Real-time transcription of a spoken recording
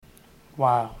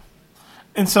Wow.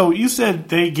 And so you said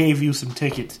they gave you some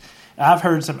tickets. I've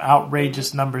heard some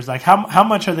outrageous numbers. Like, how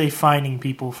much are they fining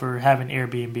people for having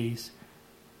Airbnbs?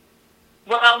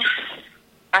 Well,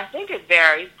 I think it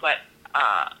varies, but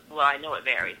I know it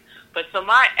varies. But so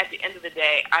at the end of the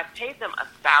day, I paid them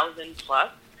 $1,000 plus,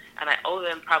 and I owe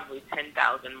them probably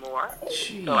 $10,000 more.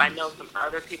 Jeez. So I know some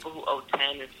other people who owe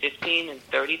 $10,000 and $15,000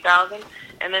 and $30,000,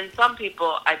 and then some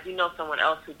people. I do know someone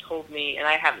else who told me, and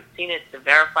I haven't seen it to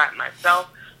verify it myself,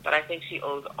 but I think she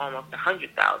owes almost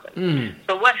 $100,000.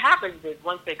 So what happens is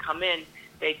once they come in,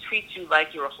 they treat you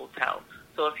like you're a hotel.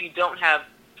 So if you don't have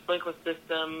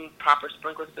proper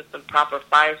sprinkler system, proper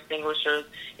fire extinguishers,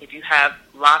 if you have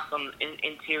locks on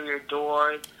interior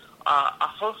doors, a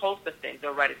whole host of things,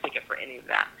 they'll write a ticket for any of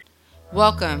that.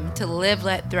 Welcome to Live,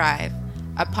 Let, Thrive,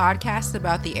 a podcast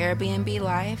about the Airbnb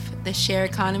life, the share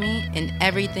economy, and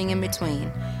everything in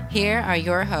between. Here are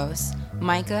your hosts,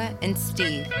 Micah and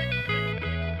Steve.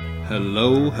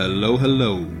 Hello.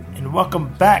 And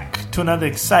welcome back to another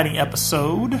exciting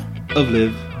episode of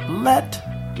Live, Let,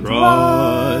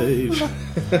 Thrive.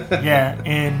 Yeah,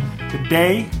 and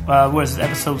today was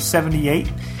episode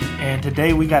 78, and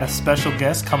today we got a special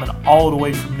guest coming all the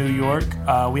way from New York.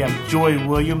 We have Joy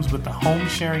Williams with the Home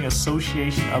Sharing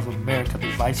Association of America,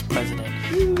 the Vice President.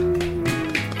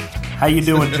 How you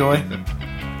doing, Joy?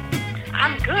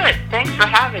 I'm good. Thanks for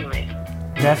having me.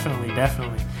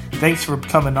 Definitely. Thanks for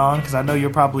coming on, because I know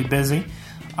you're probably busy,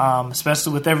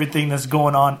 especially with everything that's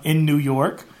going on in New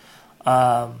York.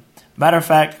 Matter of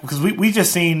fact, because we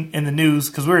just seen in the news,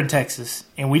 because we're in Texas,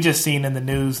 and we just seen in the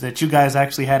news that you guys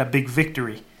actually had a big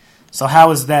victory. So how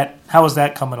is that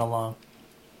coming along?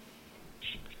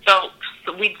 So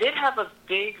we did have a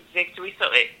big victory.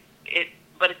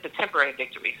 But it's a temporary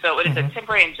victory. So it is a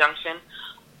temporary injunction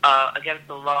against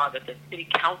the law that the city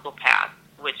council passed,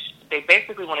 which they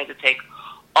basically wanted to take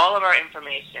all of our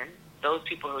information, those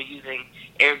people who are using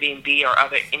Airbnb or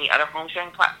any other home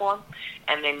sharing platform,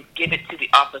 and then give it to the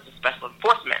Office of Special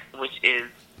Enforcement, which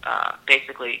is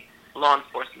basically law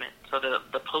enforcement, so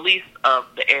the police of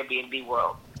the Airbnb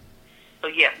world. So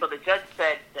the judge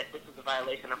said that this was a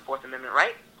violation of Fourth Amendment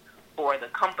rights for the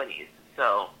companies.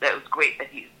 So that was great that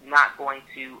he's not going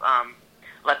to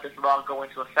let this law go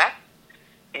into effect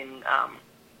and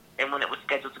when it was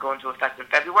scheduled to go into effect in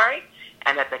February,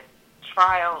 and that the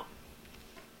trial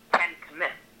can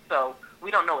commence. So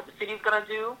we don't know what the city's going to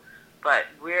do, but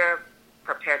we're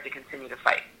prepared to continue to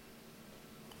fight.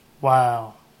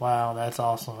 Wow, that's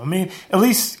awesome. I mean, at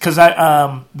least because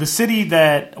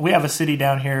we have a city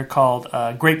down here called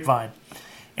Grapevine,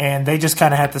 and they just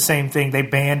kind of had the same thing. They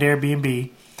banned Airbnb,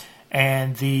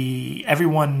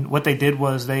 and what they did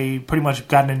was they pretty much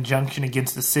got an injunction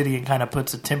against the city and kind of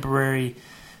puts a temporary,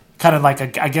 kind of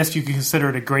like I guess you can consider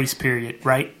it a grace period,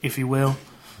 right, if you will.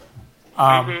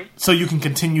 So you can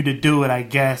continue to do it, I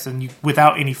guess, and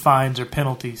without any fines or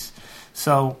penalties.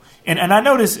 So, and I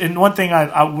noticed, and one thing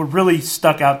I really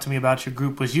stuck out to me about your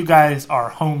group was you guys are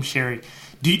home sharing.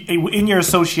 In your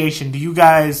association, do you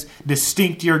guys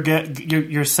distinct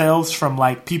yourselves from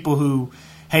like people who,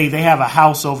 hey, they have a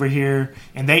house over here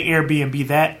and they Airbnb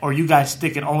that, or you guys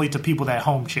stick it only to people that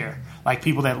home share, like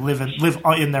people that live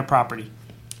in their property?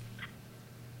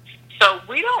 So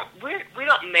we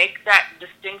don't make that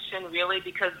distinction really,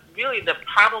 because really the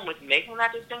problem with making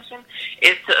that distinction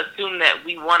is to assume that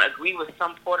we agree with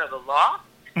some part of the law,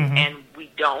 and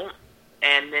we don't,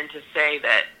 and then to say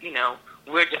that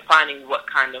we're defining what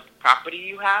kind of property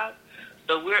you have.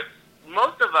 So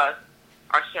most of us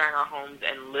are sharing our homes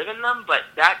and live in them, but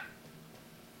that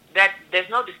there's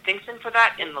no distinction for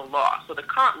that in the law. So the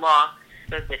current law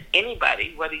says that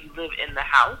anybody, whether you live in the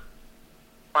house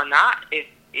or not,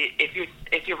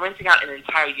 if you're renting out an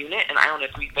entire unit, and I own a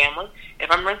 3-family, if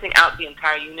I'm renting out the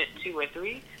entire unit 2 or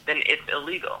 3, then it's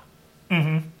illegal.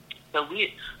 So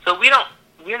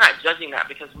we're not judging that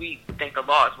because we think the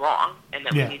law is wrong and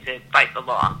that we need to fight the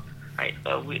law, right?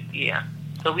 So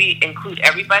we include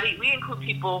everybody. We include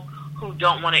people who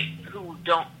don't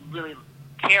really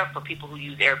care for people who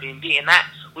use Airbnb, and that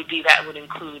would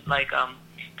include like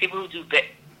people who do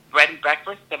bread and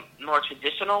breakfast, the more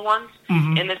traditional ones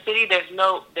in the city. There's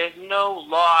no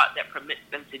law that permits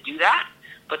them to do that,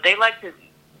 but they like to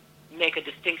make a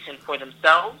distinction for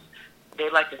themselves. They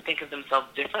like to think of themselves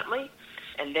differently,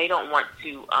 and they don't want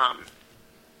to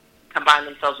combine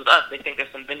themselves with us. They think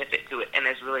there's some benefit to it, and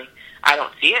I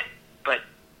don't see it, but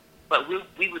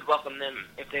we would welcome them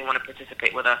if they want to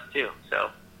participate with us too.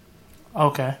 So.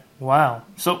 Okay. Wow.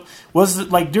 So was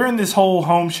it like during this whole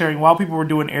home sharing, while people were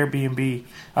doing Airbnb,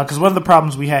 because one of the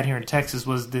problems we had here in Texas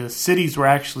was the cities were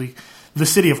actually, the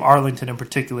city of Arlington in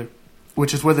particular,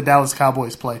 which is where the Dallas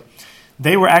Cowboys play.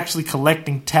 they were actually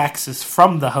collecting taxes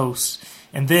from the hosts,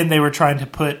 and then they were trying to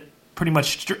put pretty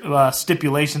much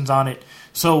stipulations on it.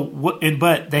 So,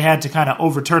 but they had to kind of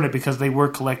overturn it because they were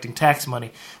collecting tax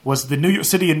money. Was the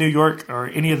city of New York or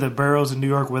any of the boroughs in New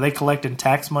York, were they collecting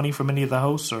tax money from any of the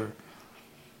hosts? Or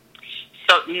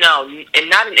So no, and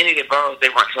not in any of the boroughs they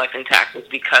weren't collecting taxes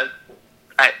because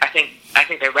I think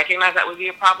they recognize that would be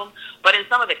a problem. But in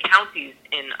some of the counties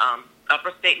in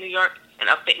upper state New York and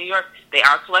upstate New York, they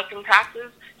are collecting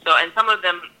taxes. So, and some of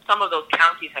those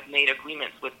counties have made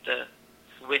agreements with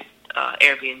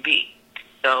Airbnb.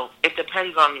 So it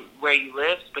depends on where you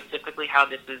live, specifically how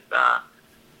this is how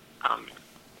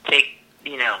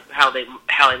they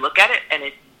look at it, and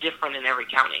it's different in every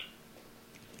county.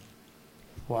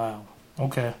 Wow.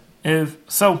 Okay.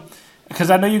 Because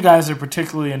I know you guys are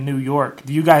particularly in New York.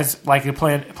 Do you guys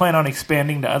plan on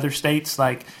expanding to other states?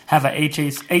 Like have a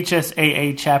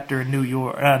HSAA chapter in New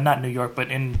York, not New York,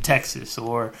 but in Texas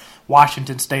or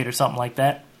Washington State or something like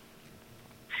that?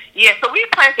 Yeah, so we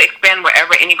plan to expand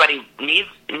wherever anybody needs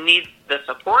the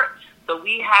support. So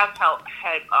we have talked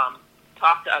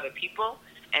to other people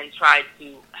and tried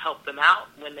to help them out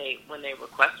when they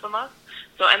request from us.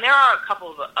 So, and there are a couple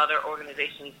of other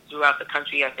organizations throughout the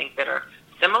country, I think, that are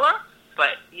similar.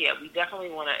 But yeah, we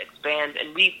definitely want to expand,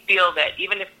 and we feel that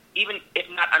even if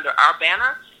not under our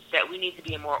banner, that we need to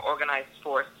be a more organized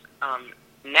force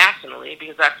nationally,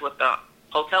 because that's what the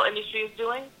hotel industry is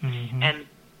doing, and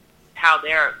how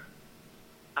they're,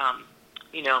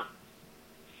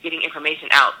 getting information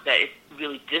out that is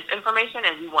really disinformation,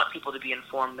 and we want people to be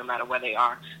informed no matter where they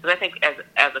are. Because I think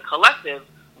as a collective,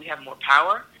 we have more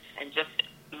power and just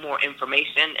more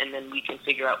information, and then we can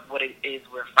figure out what it is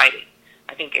we're fighting.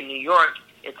 I think in New York,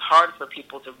 it's hard for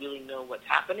people to really know what's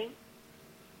happening,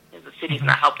 and the city's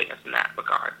not helping us in that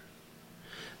regard.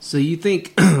 So you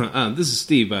think, this is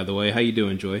Steve, by the way. How you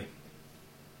doing, Joy?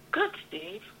 Good,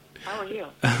 Steve. How are you?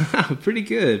 Pretty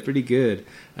good.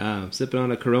 Sipping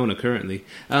on a Corona currently.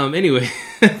 Anyways,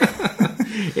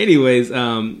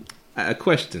 a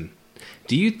question.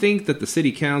 Do you think that the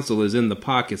city council is in the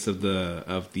pockets of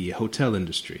the hotel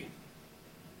industry?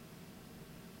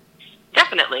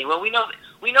 Definitely. Well, we know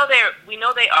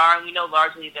they are, and we know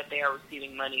largely that they are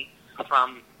receiving money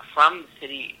from the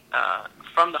city,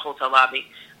 from the hotel lobby.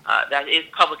 That is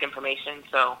public information,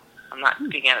 so I'm not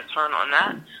speaking out of turn on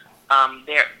that.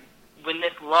 When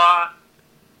this law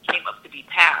came up to be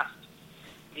passed,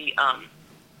 the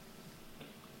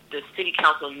city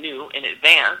council knew in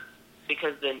advance,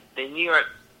 because the New York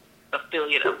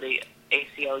affiliate of the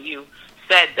ACLU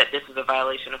said that this was a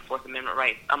violation of Fourth Amendment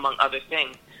rights, among other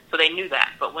things. So they knew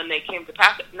that. But when they came to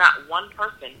pass it, not one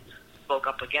person spoke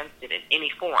up against it in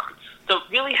any form. So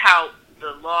really how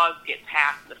the laws get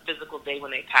passed, the physical day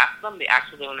when they pass them, the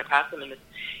actual day when they pass them in the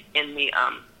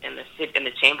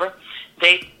chamber,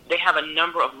 they have a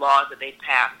number of laws that they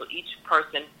pass. So each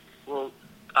person will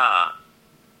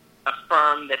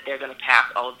affirm that they're going to pass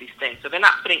all of these things. So they're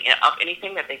not putting up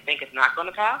anything that they think is not going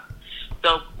to pass.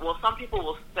 So, some people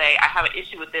will say, I have an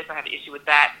issue with this, I have an issue with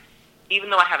that. Even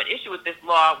though I have an issue with this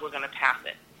law, we're going to pass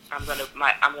it. I'm going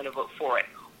to vote for it.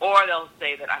 Or they'll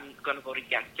say that I'm going to vote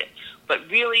against it. But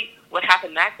really, what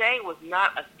happened that day was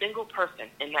not a single person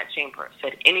in that chamber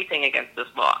said anything against this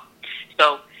law.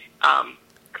 So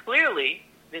clearly,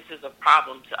 this is a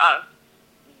problem to us,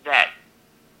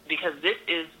 because this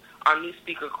is our new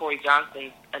speaker, Corey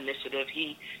Johnson's initiative.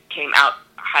 He came out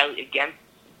highly against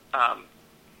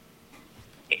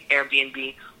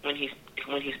Airbnb when he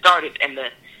started, and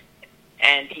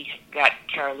he got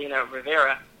Carolina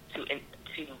Rivera to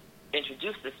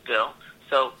introduce this bill.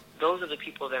 So those are the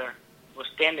people that were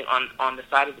standing on the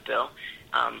side of the bill,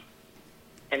 and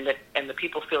the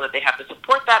people feel that they have to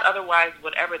support that. Otherwise,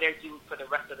 whatever they're due for the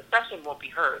rest of the session won't be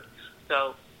heard.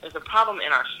 So there's a problem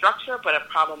in our structure, but a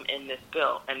problem in this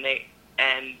bill, and they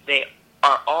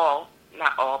are all,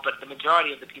 not all, but the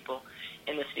majority of the people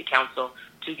in the city council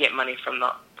to get money from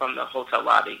the hotel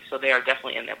lobby. So they are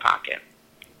definitely in their pocket.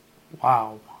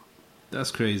 Wow,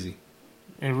 that's crazy.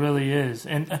 It really is,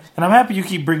 and I'm happy you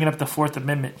keep bringing up the Fourth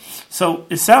Amendment. So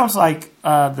it sounds like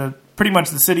pretty much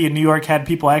the city of New York had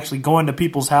people actually going to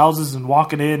people's houses and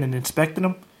walking in and inspecting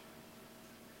them.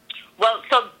 Well,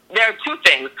 so there are two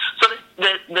things. So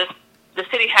the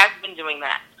city has been doing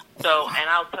that. So, and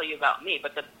I'll tell you about me.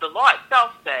 But the law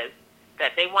itself says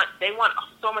that they want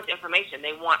so much information.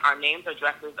 They want our names,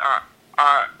 addresses,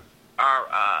 our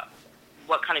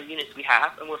what kind of units we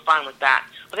have, and we're fine with that.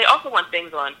 But they also want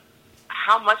things on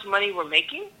how much money we're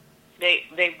making.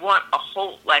 They want a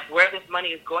whole, like, where this money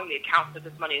is going, the accounts that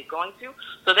this money is going to.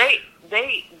 So they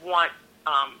want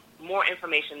more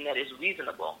information that is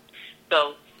reasonable.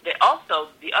 So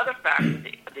the other fact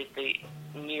that the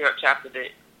New York chapter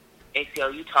that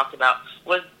ACLU talked about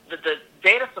was that the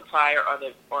data supplier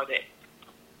or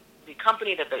the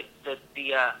company that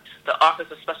the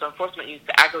Office of Special Enforcement used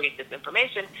to aggregate this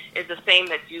information is the same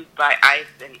that's used by ICE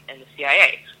and the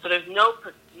CIA. So there's no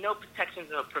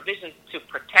protections or provisions to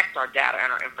protect our data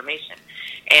and our information.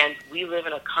 And we live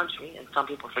in a country, and some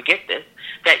people forget this,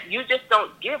 that you just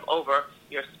don't give over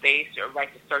your space, your right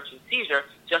to search and seizure,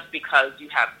 just because you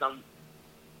have some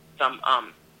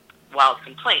wild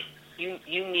complaint. You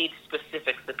need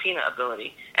specific subpoena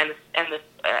ability, and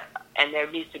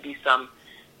there needs to be some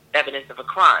evidence of a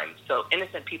crime. So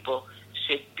innocent people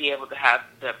should be able to have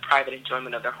the private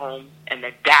enjoyment of their homes and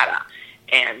their data,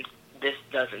 and this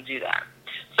doesn't do that.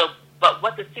 But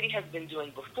what the city has been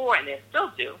doing before, and they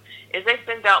still do, is they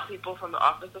send out people from the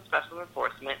Office of Special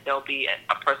Enforcement. There'll be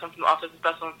a person from the Office of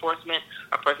Special Enforcement,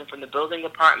 a person from the building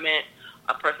department,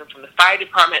 a person from the fire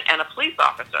department, and a police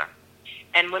officer.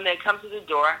 And when they come to the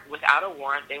door without a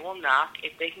warrant, they will knock.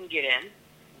 If they can get in,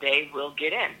 they will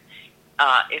get in.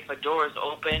 If a door is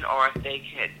open or if they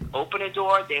can open a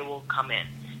door, they will come in.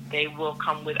 They will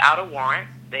come without a warrant.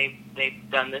 They've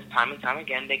done this time and time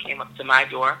again. They came up to my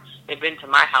door. They've been to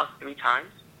my house 3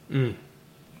 times. And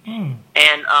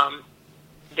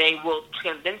they will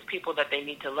convince people that they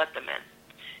need to let them in.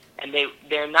 And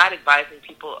they're not advising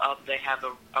people of they have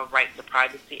a right to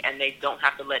privacy, and they don't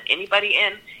have to let anybody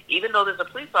in, even though there's a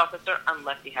police officer,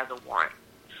 unless he has a warrant.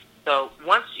 So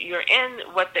once you're in,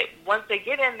 once they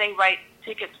get in, they write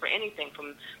tickets for anything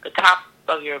from the top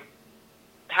of your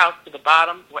house to the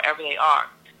bottom, wherever they are.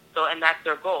 So, and that's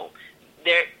their goal.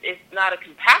 It's not a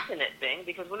compassionate thing,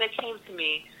 because when they came to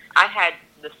me, I had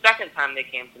the second time they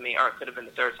came to me, or it could have been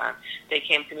the third time they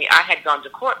came to me, I had gone to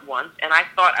court once, and I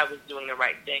thought I was doing the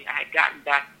right thing. I had gotten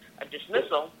back a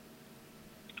dismissal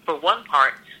for one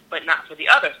part, but not for the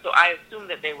other. So I assumed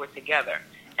that they were together.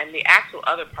 And the actual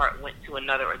other part went to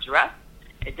another address.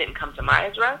 It didn't come to my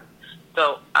address.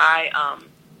 So I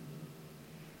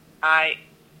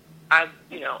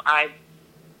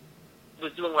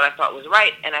was doing what I thought was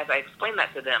right, and as I explained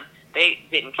that to them, they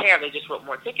didn't care. They just wrote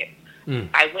more tickets.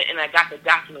 I went and I got the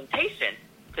documentation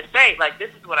to say, like, this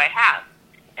is what I have,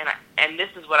 and this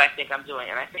is what I think I'm doing,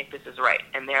 and I think this is right.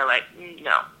 And they're like,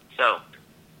 no. So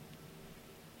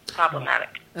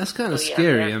problematic. That's kind of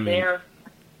scary.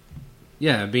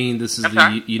 This is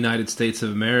the United States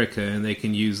of America, and they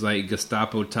can use like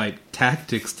Gestapo type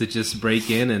tactics to just break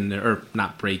in or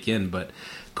not break in, but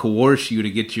coerce you to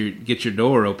get your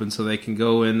door open so they can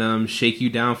go and shake you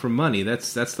down for money.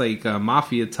 That's like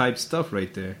mafia type stuff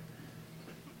right there.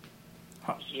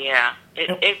 Yeah,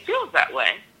 it feels that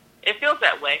way. It feels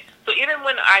that way. So even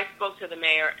when I spoke to the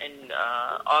mayor in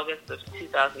August of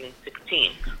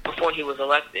 2016, before he was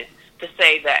elected, to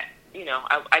say that,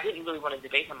 I didn't really want to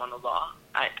debate him on the law.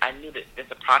 I knew that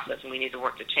there's a process and we need to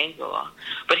work to change the law.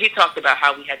 But he talked about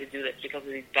how we had to do this because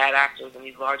of these bad actors in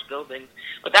these large buildings.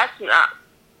 But that's not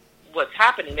what's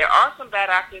happening. There are some bad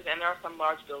actors and there are some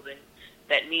large buildings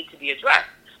that need to be addressed.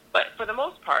 But for the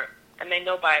most part, and they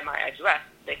know by my address,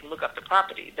 they can look up the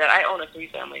property, that I own a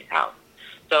 3-family house.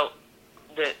 So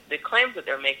the claims that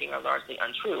they're making are largely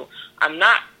untrue. I'm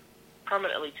not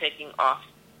permanently taking off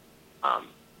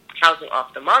housing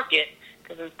off the market,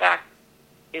 because in fact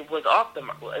it was off the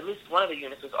market. Well, at least one of the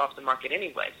units was off the market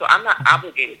anyway. So I'm not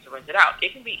obligated to rent it out.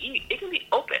 It can be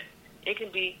open. It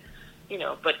can be,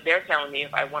 but they're telling me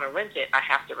if I want to rent it, I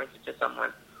have to rent it to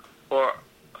someone for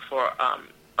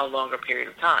a longer period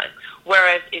of time.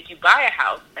 Whereas if you buy a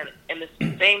house and in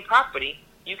the same property,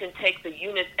 you can take the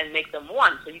units and make them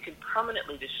one, so you can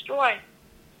permanently destroy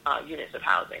units of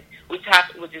housing, which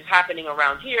is happening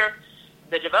around here.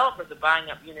 The developers are buying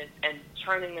up units and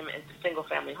turning them into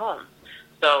single-family homes.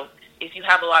 So if you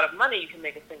have a lot of money, you can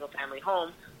make a single-family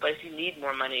home, but if you need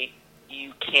more money,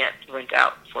 you can't rent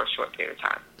out for a short period of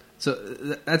time. So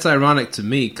that's ironic to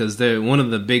me, because one of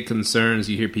the big concerns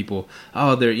you hear people,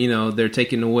 they're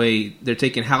taking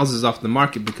houses off the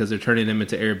market because they're turning them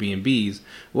into Airbnbs,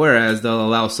 whereas they'll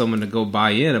allow someone to go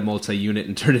buy in a multi-unit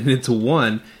and turn it into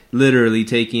one, literally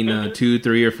taking 2,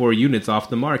 3, or 4 units off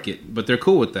the market. But they're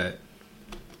cool with that.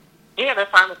 Yeah, they're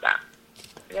fine with that.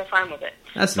 They're fine with it.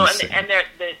 That's so, insane. And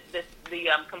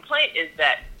the complaint is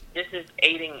that this is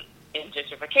aiding in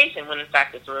gentrification, when in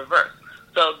fact it's the reverse.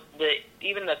 So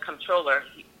even the comptroller,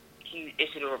 he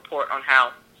issued a report on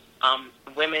how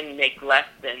women make less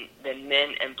than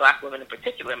men, and black women in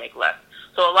particular make less.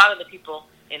 So a lot of the people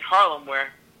in Harlem,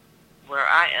 where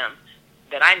I am,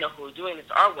 that I know who are doing this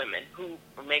are women who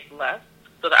make less.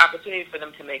 So the opportunity for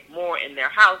them to make more in their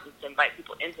house is to invite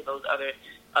people into those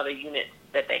other units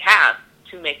that they have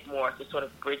to make more to sort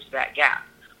of bridge that gap.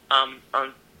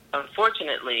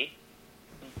 Unfortunately,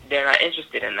 they're not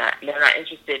interested in that. They're not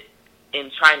interested in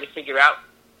trying to figure out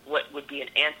what would be an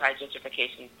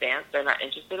anti-gentrification stance. They're not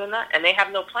interested in that, and they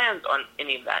have no plans on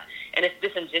any of that. And it's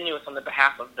disingenuous on the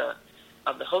behalf of the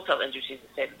hotel industry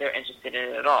to say that they're interested in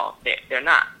it at all. They're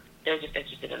not. They're just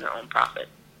interested in their own profit.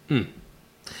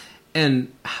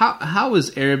 And how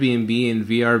is Airbnb and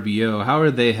VRBO? How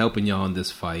are they helping y'all in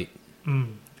this fight?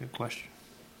 Good question.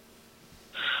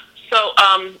 So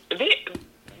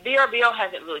VRBO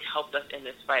hasn't really helped us in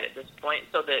this fight at this point.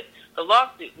 So the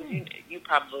lawsuit, you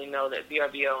probably know that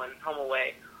VRBO and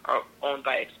HomeAway are owned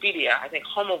by Expedia. I think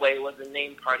HomeAway was the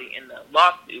named party in the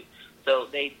lawsuit, so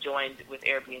they joined with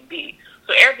Airbnb.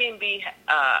 So Airbnb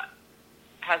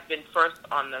has been first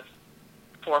on the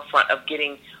forefront of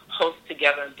getting hosts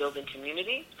together and building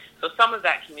community. So some of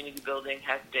that community building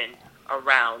has been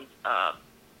around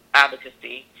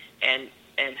advocacy and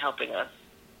helping us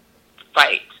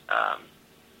fight.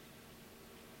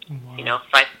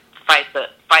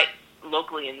 Fight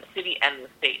locally in the city and the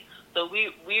state. So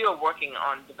we are working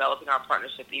on developing our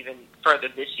partnership even further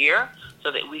this year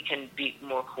so that we can be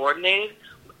more coordinated.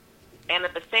 And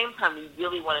at the same time, we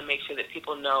really want to make sure that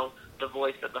people know the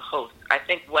voice of the host. I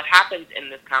think what happens in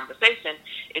this conversation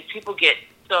is people get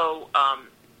so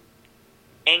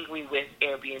angry with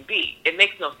Airbnb. It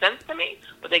makes no sense to me,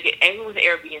 but they get angry with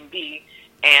Airbnb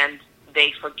and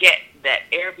they forget that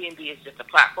Airbnb is just a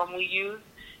platform we use,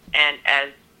 and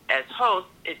as hosts,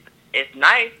 it's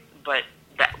nice, but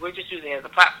that we're just using it as a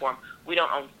platform. We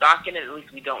don't own stock in it. At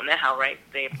least we don't now, right?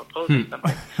 They propose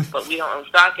something, but we don't own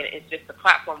stock in it. It's just a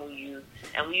platform we use,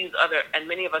 and we use and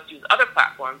many of us use other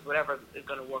platforms, whatever is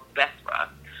going to work best for us.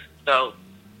 So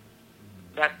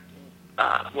that's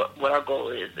what our goal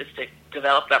is to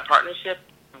develop that partnership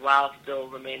while still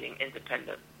remaining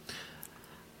independent.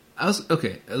 A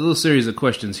little series of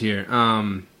questions here.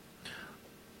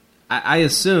 I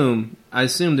assume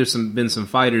there's been some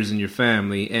fighters in your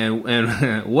family,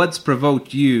 and what's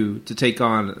provoked you to take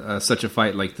on such a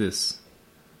fight like this?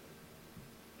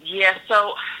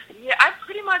 I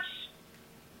pretty much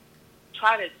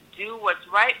try to do what's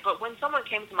right, but when someone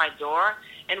came to my door,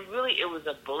 and really it was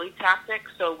a bully tactic.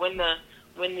 So when the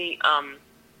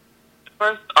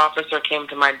first officer came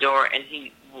to my door, and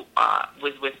he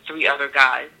was with 3 other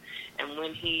guys, and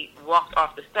when he walked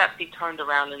off the steps, he turned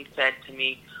around and said to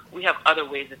me, "We have other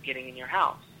ways of getting in your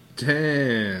house."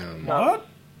 Damn. What?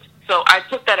 So I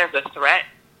took that as a threat,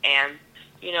 and,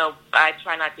 I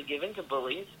try not to give in to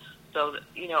bullies. So,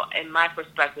 in my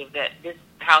perspective, that this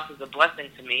house is a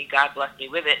blessing to me. God blessed me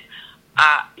with it.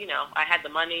 I had the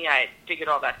money. I figured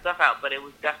all that stuff out, but it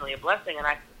was definitely a blessing, and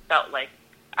I felt like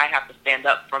I have to stand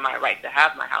up for my right to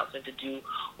have my house and to do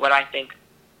what I think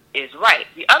is right.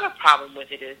 The other problem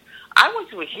with it is I went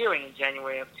to a hearing in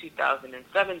January of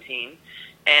 2017,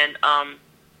 and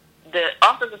the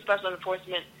Office of Special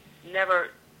Enforcement never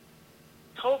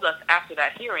told us after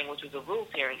that hearing, which was a rules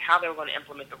hearing, how they were going to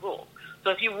implement the rules. So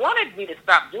if you wanted me to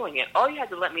stop doing it, all you had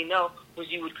to let me know was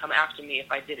you would come after me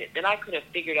if I did it. Then I could have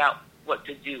figured out what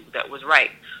to do that was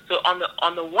right. So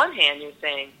on the one hand, you're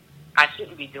saying I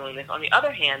shouldn't be doing this. On the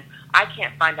other hand, I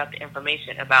can't find out the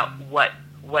information about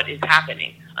what is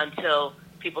happening until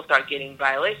people start getting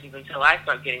violations, until I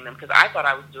start getting them, because I thought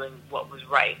I was doing what was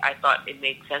right. I thought it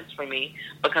made sense for me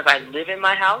because I live in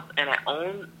my house and I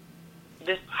own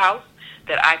this house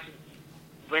that I could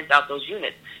rent out those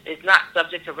units. It's not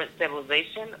subject to rent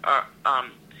stabilization or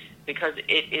because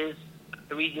it is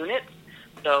 3 units.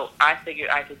 So I figured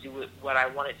I could do what I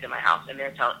wanted to my house, and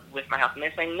they're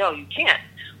saying no, you can't.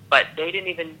 But they didn't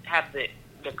even have the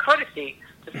courtesy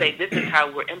to say this is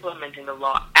how we're implementing the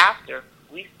law after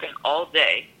we spent all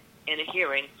day in a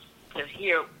hearing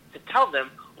to tell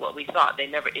them what we thought. They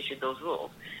never issued those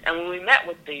rules. And when we met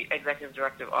with the Executive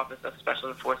Director of Office of Special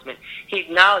Enforcement, he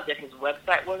acknowledged that his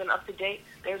website wasn't up to date.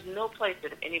 There's no place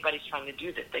that if anybody's trying to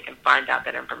do this, they can find out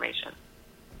that information.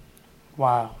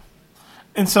 Wow.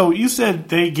 And so you said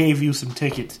they gave you some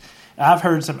tickets. I've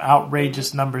heard some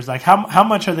outrageous numbers. Like how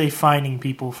much are they fining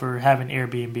people for having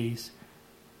Airbnbs?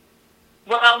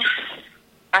 Well,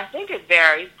 I think it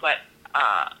varies, but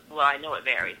I know it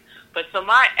varies. But so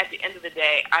at the end of the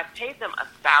day, I paid them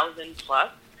 $1,000 plus,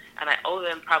 and I owe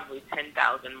them probably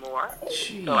 $10,000 more.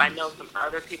 Jeez. So I know some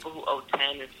other people who owe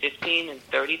 $10,000 and $15,000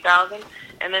 and $30,000,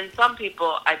 and then some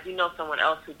people. I do know someone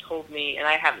else who told me, and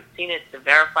I haven't seen it to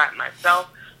verify it myself,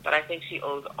 but I think she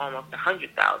owes almost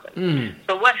 $100,000.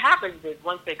 So what happens is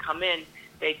once they come in,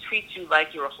 they treat you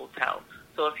like you're a hotel.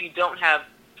 So if you don't have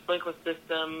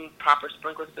proper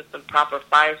sprinkler system, proper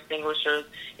fire extinguishers,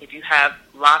 if you have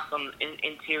locks on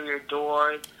interior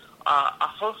doors, a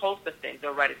whole host of things.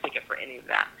 They'll write a ticket for any of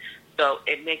that. So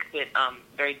it makes it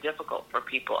very difficult for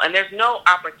people. And there's no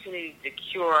opportunity to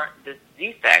cure this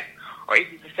defect or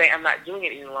even to say, I'm not doing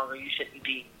it any longer, you shouldn't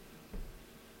be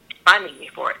finding me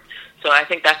for it. So I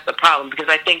think that's the problem, because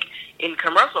I think in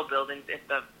commercial buildings, if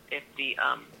the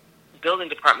building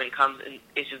department comes and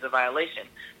issues a violation,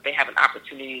 they have an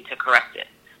opportunity to correct it.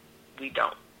 We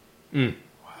don't.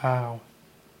 Wow.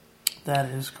 That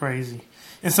is crazy.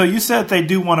 And so you said they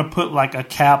do want to put like a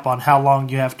cap on how long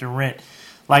you have to rent.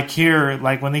 Like here,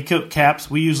 like when they put caps,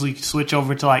 we usually switch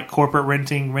over to like corporate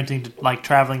renting to like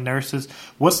traveling nurses.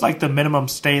 What's like the minimum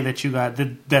stay that you got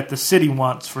that the city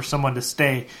wants for someone to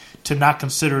stay to not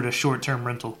consider it a short-term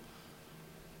rental?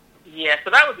 Yeah,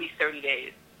 so that would be 30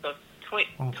 days. So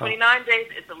 29 days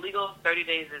is illegal, 30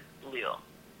 days is legal.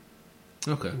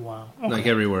 Okay. Wow. Like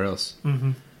everywhere else.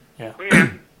 Mm-hmm. Yeah.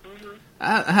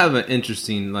 I have an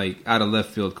interesting, like, out of left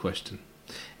field question.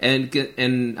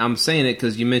 And I'm saying it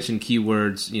because you mentioned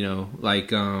keywords, like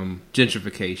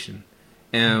gentrification,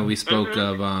 and we spoke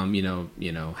of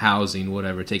housing,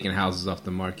 whatever, taking houses off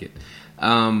the market.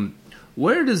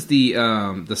 Where does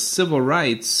the civil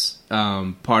rights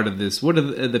part of this? What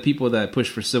are the people that push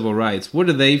for civil rights? Where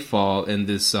do they fall in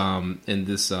this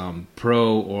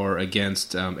pro or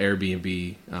against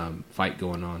Airbnb fight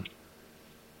going on?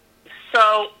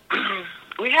 So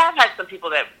we have had some people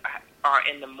that are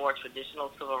in the more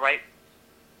traditional civil rights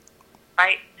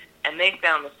fight, and they stay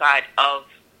on the side of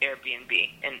Airbnb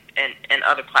and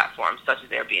other platforms such as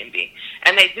Airbnb.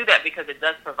 And they do that because it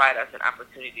does provide us an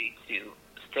opportunity to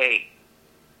stay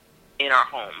in our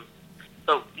homes.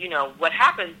 So, what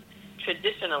happens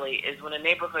traditionally is when a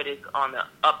neighborhood is on the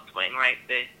upswing, right,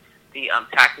 the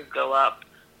taxes go up,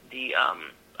 the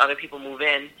other people move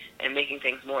in and making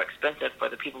things more expensive for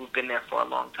the people who've been there for a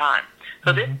long time.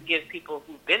 So this gives people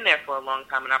who've been there for a long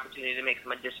time an opportunity to make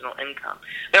some additional income.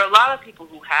 There are a lot of people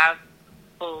who have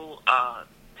full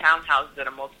townhouses that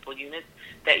are multiple units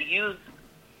that use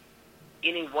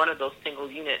any one of those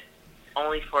single units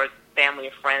only for family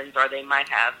or friends, or they might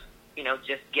have,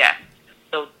 just guests.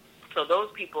 So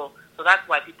those people, so that's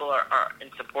why people are in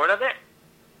support of it,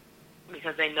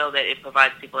 because they know that it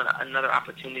provides people another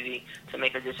opportunity to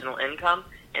make additional income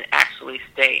and actually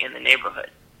stay in the neighborhood.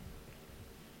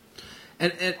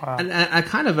 And I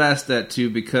kind of asked that too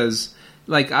because,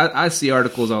 like, I see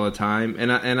articles all the time,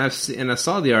 and I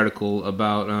saw the article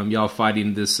about y'all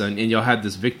fighting this, and y'all had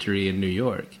this victory in New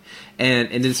York, and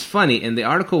it's funny. And the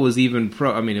article was even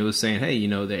pro. I mean, it was saying, hey,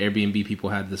 the Airbnb people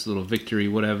had this little victory,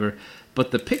 whatever.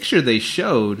 But the picture they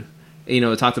showed,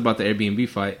 it talked about the Airbnb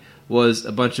fight, was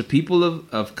a bunch of people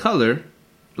of color,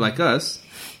 like us,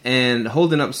 and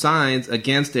holding up signs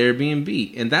against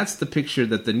Airbnb. And that's the picture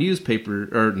that the newspaper,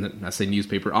 or I say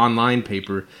newspaper, online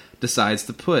paper, decides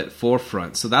to put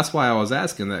forefront. So that's why I was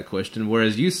asking that question,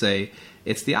 whereas you say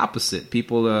it's the opposite.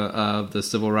 People of the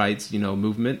civil rights,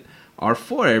 movement are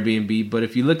for Airbnb, but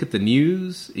if you look at the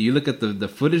news, you look at the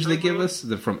footage they give us,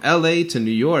 from LA to New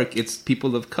York, it's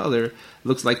people of color,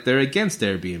 looks like they're against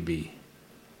Airbnb.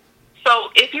 So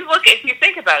if you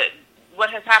think about it,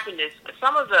 what has happened is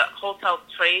some of the hotel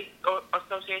trade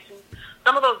associations,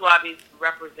 some of those lobbies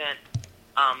represent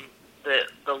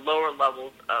the lower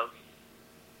levels of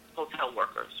hotel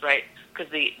workers, right?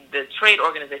 Because the trade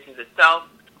organizations itself,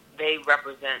 they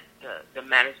represent the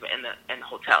management and the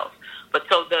hotels. But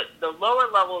so the lower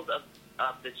levels of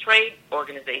the trade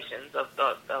organizations of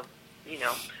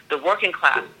the working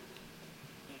class,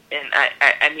 and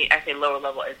I say lower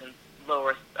level as in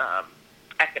lower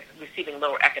receiving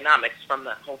lower economics from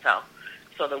the hotel.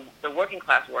 So the working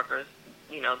class workers,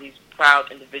 these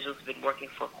proud individuals have been working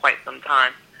for quite some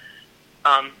time.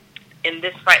 In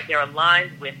this fight, they're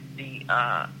aligned with the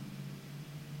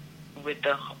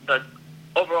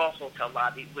overall hotel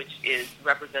lobby, which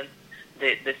represents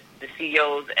the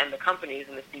CEOs and the companies,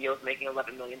 and the CEOs making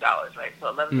 $11 million, right?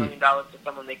 So $11 million to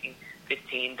someone making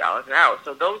 $15 an hour.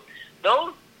 So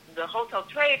the hotel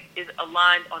trade is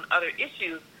aligned on other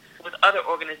issues with other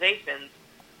organizations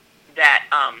that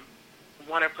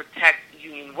want to protect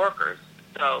union workers.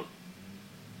 So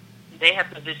they have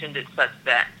positioned it such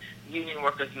that union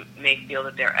workers may feel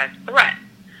that they're at threat.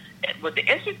 But the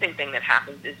interesting thing that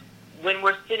happens is when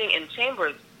we're sitting in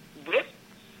chambers with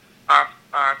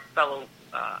our fellow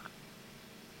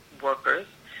workers,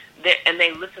 and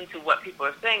they listen to what people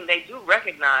are saying, they do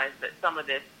recognize that some of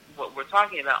this, what we're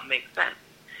talking about, makes sense.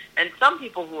 And some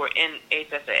people who are in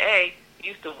HSAA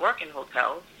used to work in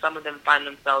hotels. Some of them find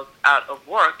themselves out of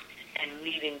work and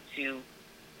needing to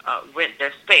rent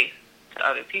their space to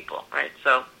other people, right?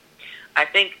 So I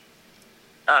think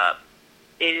it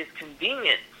is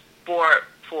convenient for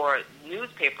for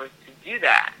newspapers to do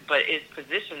that, but it's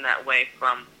positioned that way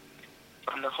from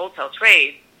the hotel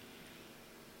trade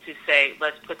to say,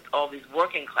 let's put all these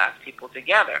working class people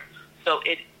together. So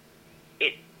it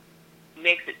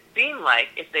makes it seem like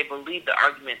if they believe the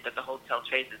argument that the hotel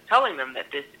trade is telling them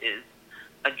that this is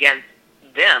against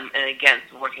them and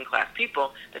against working class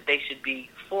people, that they should be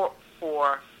for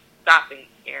stopping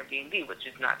Airbnb, which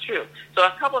is not true. So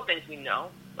a couple of things we know,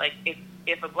 like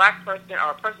if a black person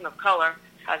or a person of color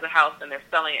has a house and they're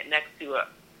selling it next to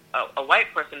a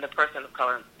white person, the person of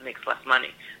color makes less money.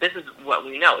 This is what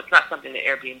we know. It's not something that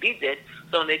Airbnb did.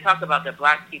 So when they talk about that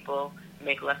black people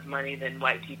make less money than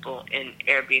white people in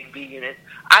Airbnb units,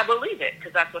 I believe it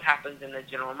because that's what happens in the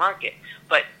general market.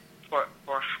 But for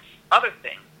other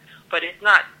things, but it's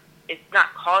not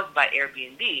caused by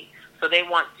Airbnb. So they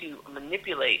want to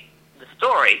manipulate the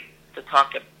story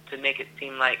to make it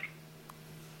seem like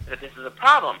that this is a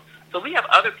problem. So we have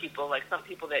other people, like some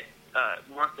people that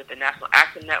worked at the National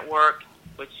Action Network,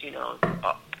 which, you know,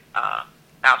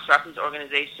 Al Sharpton's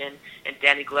organization, and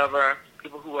Danny Glover,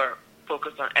 people who are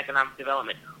focused on economic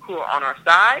development, who are on our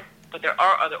side, but there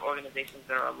are other organizations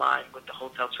that are aligned with the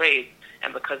hotel trade,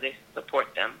 and because they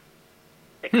support them,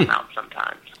 they come out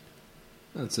sometimes.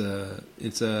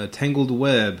 It's a tangled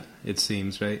web, it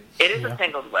seems, right? It is a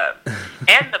tangled web.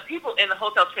 And the people in the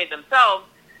hotel trade themselves,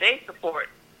 they support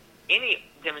any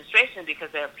demonstration because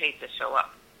they're paid to show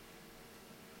up.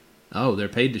 Oh, they're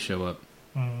paid to show up.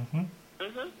 Mm-hmm.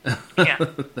 Mm-hmm. Yeah.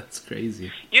 That's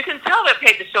crazy. You can tell they're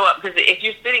paid to show up because if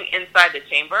you're sitting inside the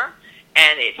chamber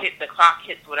and the clock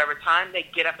hits whatever time, they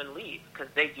get up and leave because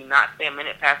they do not stay a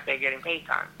minute past their getting paid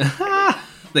time.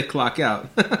 They clock out.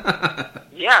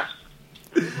 Yes.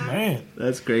 Man,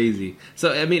 that's crazy.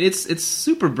 So I mean, it's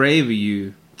super brave of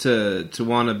you to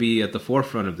want to be at the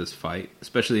forefront of this fight,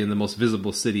 especially in the most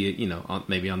visible city, you know,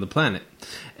 maybe on the planet.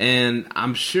 And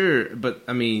I'm sure, but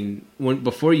I mean,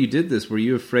 before you did this, were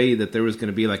you afraid that there was going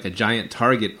to be like a giant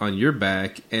target on your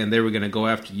back and they were going to go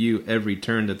after you every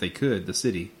turn that they could, the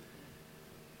city?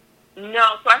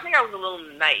 No, so I think I was a little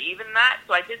naive in that.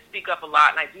 So I did speak up a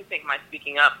lot, and I do think my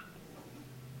speaking up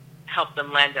helped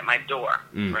them land at my door,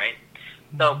 right?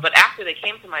 So, but after they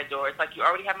came to my door, it's like, you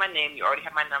already have my name, you already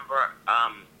have my number.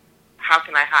 How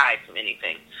can I hide from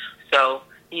anything? So,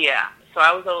 yeah. So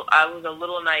I was a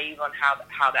little naive on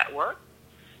how that worked.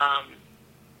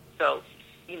 So,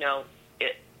 you know,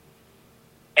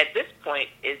 at this point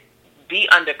is be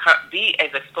as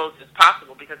exposed as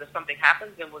possible, because if something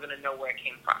happens, then we're going to know where it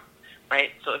came from,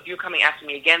 right? So if you're coming after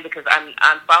me again because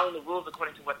I'm following the rules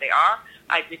according to what they are,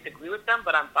 I disagree with them,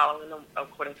 but I'm following them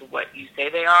according to what you say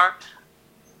they are.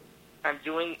 I'm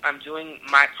doing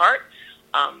my part,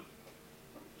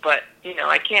 but you know,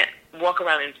 I can't walk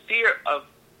around in fear of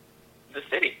the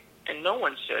city, and no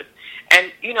one should.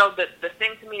 And you know, the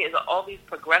thing to me is that all these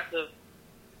progressive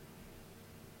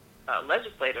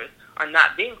legislators are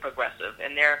not being progressive,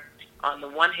 and they're on the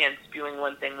one hand spewing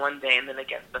one thing one day and then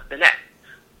against us the next.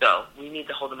 So we need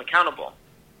to hold them accountable.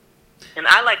 And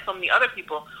I, like so many other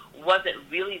people, wasn't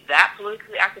really that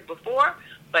politically active before,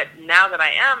 but now that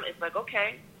I am, it's like,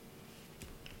 okay,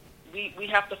 we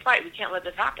have to fight. We can't let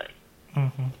this happen.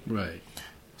 Mm-hmm. Right.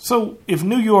 So if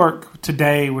New York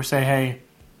today were say, hey,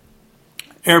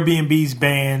 Airbnb's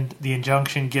banned, the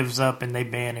injunction gives up and they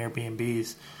ban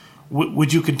Airbnbs,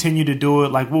 would you continue to do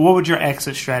it? Like, what would your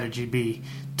exit strategy be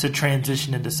to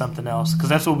transition into something else? Because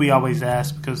that's what we always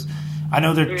ask, because I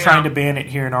know they're trying to ban it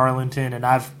here in Arlington, and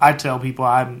I tell people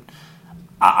I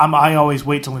always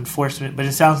wait till enforcement, but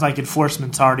it sounds like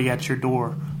enforcement's already at your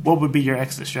door. What would be your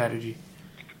exit strategy?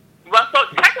 Well, so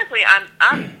technically,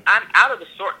 I'm out of the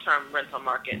short-term rental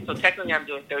market. So technically, I'm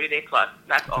doing 30-day plus.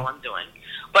 That's all I'm doing.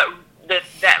 But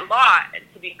that law,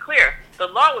 to be clear, the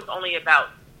law was only about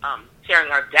sharing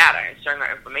our data and sharing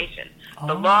our information. Oh.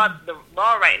 The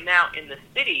law right now in the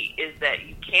city is that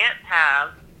you can't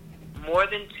have more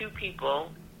than 2 people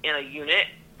in a unit.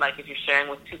 Like if you're sharing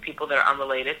with 2 people that are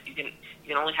unrelated, you can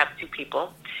only have 2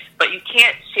 people. But you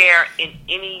can't share in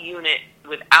any unit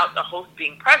without the host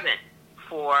being present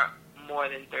for more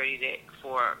than 30 days,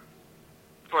 for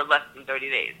less than 30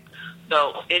 days.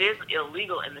 So it is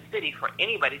illegal in the city for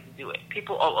anybody to do it.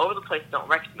 People all over the place don't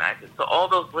recognize it. So all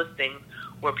those listings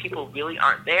where people really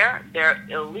aren't there, they're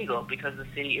illegal because the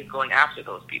city is going after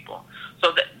those people.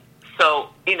 So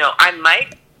you know, I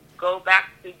might go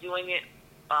back to doing it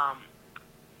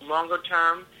longer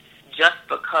term just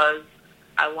because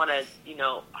I want to, you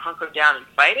know, hunker down and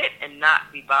fight it and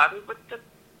not be bothered with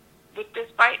this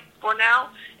fight for now,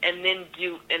 and then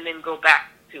go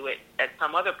back to it at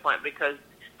some other point, because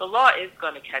the law is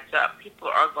going to catch up. People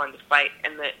are going to fight,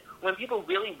 and when people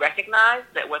really recognize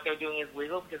that what they're doing is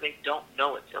legal because they don't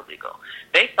know it's illegal.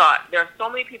 They thought there are so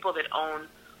many people that own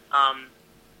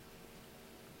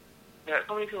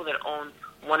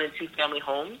one and two family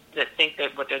homes that think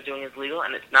that what they're doing is legal,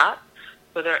 and it's not.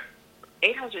 So there are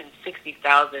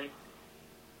 860,000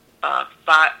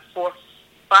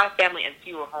 five family and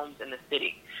fewer homes in the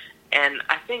city, and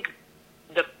I think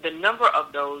the number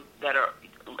of those that are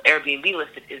Airbnb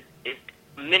listed is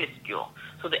minuscule.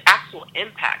 So the actual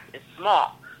impact is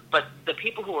small, but the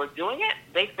people who are doing it,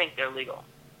 they think they're legal.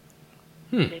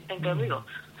 They think they're legal.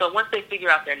 So once they figure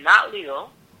out they're not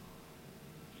legal,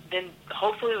 then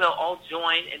hopefully they'll all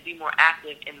join and be more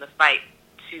active in the fight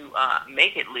to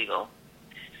make it legal,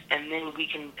 and then we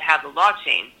can have the law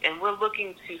changed. And we're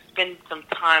looking to spend some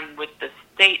time with the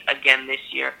state again this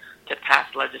year to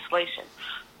pass legislation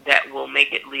that will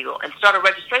make it legal and start a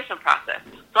registration process.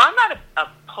 So I'm not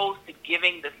opposed to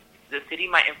giving the city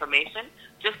my information,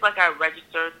 just like I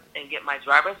registered and get my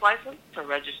driver's license to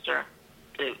register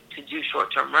to do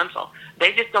short-term rental.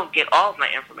 They just don't get all of my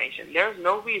information. There's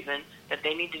no reason that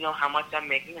they need to know how much I'm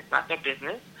making. It's not their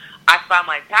business. I file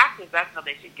my taxes. That's how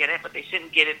they should get it, but they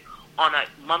shouldn't get it on a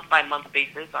month-by-month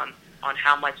basis on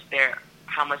how much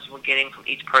we're getting from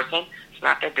each person. It's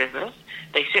not their business.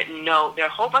 They shouldn't know. There are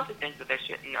a whole bunch of things that they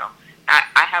shouldn't know.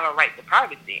 I have a right to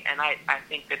privacy, and I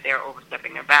think that they're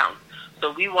overstepping their bounds.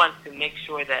 So we want to make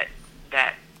sure that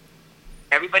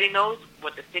everybody knows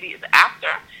what the city is after,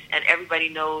 and everybody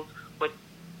knows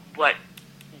what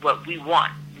we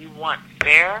want. We want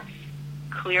fair,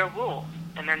 clear rules,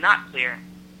 and they're not clear.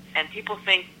 And people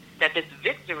think that this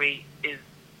victory is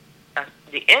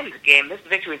the end game. This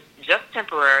victory is just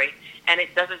temporary, and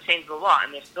it doesn't change the law,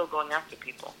 and they're still going after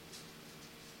people.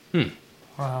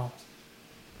 Wow.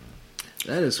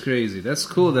 That is crazy. That's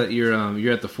cool that you're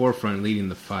at the forefront leading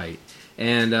the fight.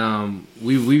 And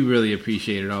we really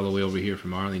appreciate it all the way over here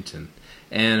from Arlington.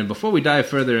 And before we dive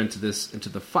further into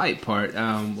the fight part,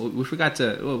 we forgot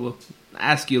to we'll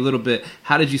ask you a little bit.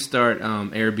 How did you start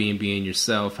Airbnb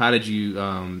yourself? How did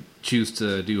you choose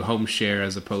to do home share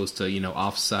as opposed to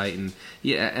offsite?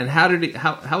 And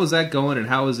how was that going? And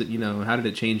how was it how did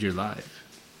it change your life?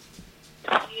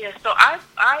 Yeah, so I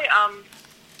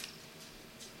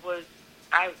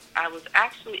was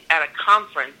actually at a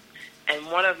conference, and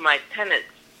one of my tenants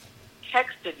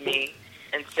texted me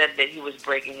and said that he was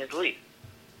breaking his lease.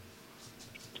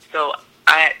 So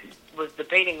I was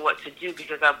debating what to do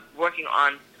because I'm working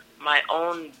on my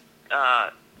own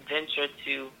venture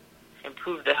to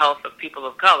improve the health of people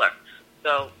of color.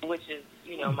 So, which is,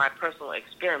 my personal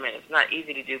experiment. It's not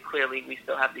easy to do. Clearly, we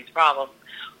still have these problems,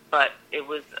 but it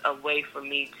was a way for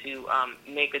me to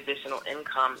make additional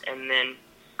income and then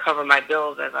cover my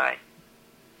bills as I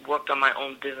worked on my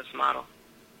own business model.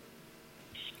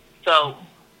 So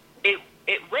it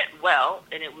went well,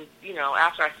 and it was,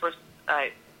 after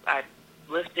I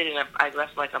listed, and I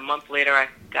left like a month later, I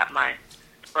got my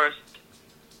first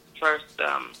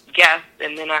guest,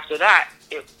 and then after that,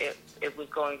 it was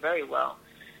going very well.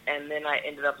 And then I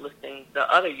ended up listing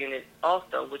the other unit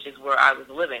also, which is where I was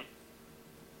living.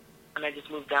 And I just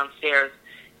moved downstairs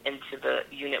into the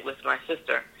unit with my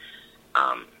sister.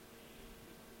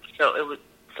 So it was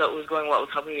going well. It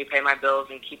was helping me pay my bills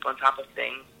and keep on top of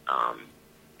things,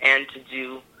 and to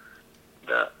do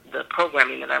the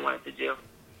programming that I wanted to do.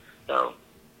 So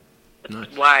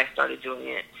that's why I started doing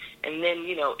it. And then,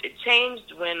 it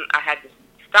changed when I had to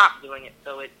stop doing it.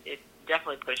 So it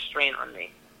definitely put a strain on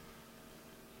me.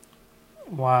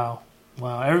 Wow.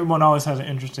 Everyone always has an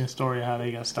interesting story of how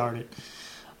they got started.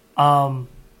 Wow.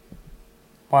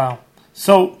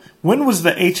 So when was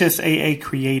the HSAA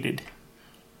created?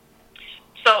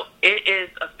 So it is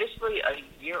officially a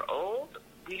year old.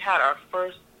 We had our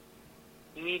first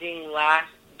meeting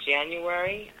last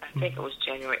January. I think it was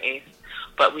January 8th.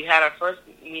 But we had our first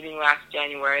meeting last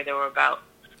January. There were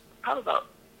probably about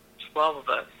 12 of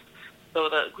us. So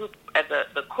the group,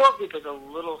 the core group is a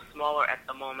little smaller at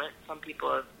the moment. Some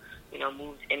people have,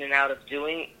 moved in and out of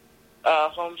doing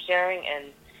home sharing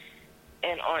and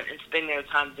spending their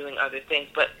time doing other things.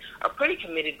 But a pretty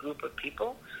committed group of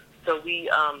people. So we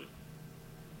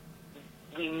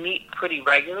meet pretty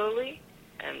regularly,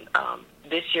 and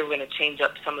this year we're going to change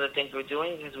up some of the things we're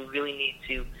doing because we really need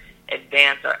to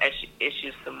advance our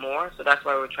issues some more. So that's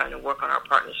why we're trying to work on our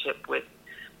partnership with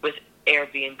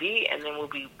Airbnb, and then we'll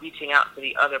be reaching out to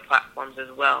the other platforms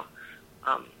as well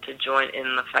to join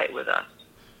in the fight with us.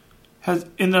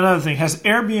 And another thing, has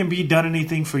Airbnb done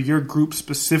anything for your group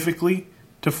specifically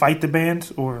to fight the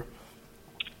bans, or?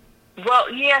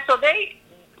 Well, yeah. So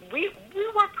we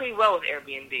work pretty well with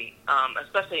Airbnb,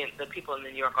 especially the people in the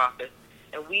New York office,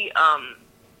 and we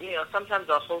sometimes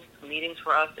they'll host meetings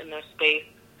for us in their space,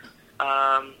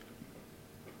 and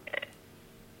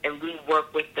we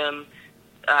work with them.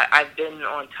 I've been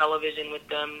on television with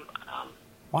them.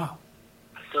 Wow.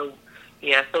 So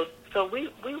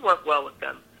we work well with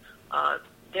them.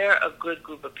 They're a good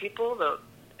group of people,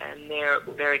 and they're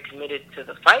very committed to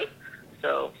the fight.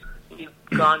 So we've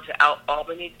gone to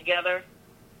Albany together,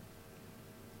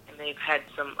 and they've had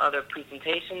some other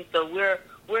presentations. So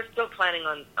we're still planning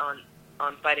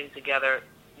on fighting together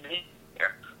this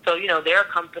year. So they're a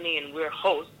company and we're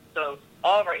hosts. So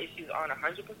all of our issues aren't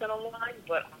 100% aligned,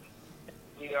 but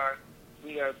we are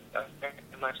very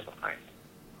much aligned.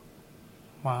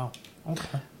 Wow.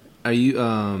 Okay. Are you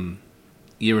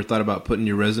you ever thought about putting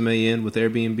your resume in with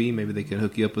Airbnb? Maybe they can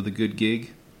hook you up with a good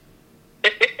gig.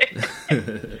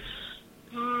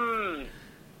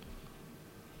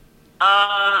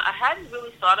 I hadn't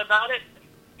really thought about it.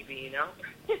 Maybe,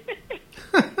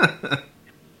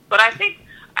 But I think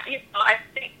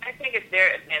it's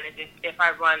their advantage if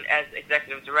I run as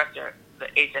executive director, the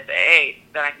HSAA,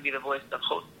 then I can be the voice of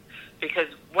host. Because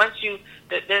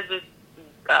there's this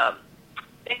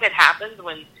thing that happens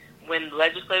when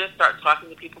legislators start talking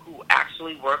to people who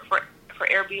actually work for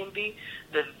Airbnb,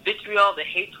 the vitriol, the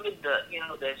hatred, the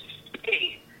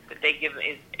shade that they give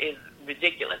is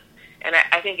ridiculous. And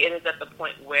I think it is at the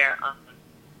point where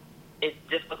it's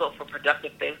difficult for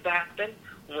productive things to happen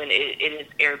when it is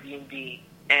Airbnb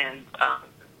and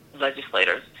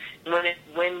legislators.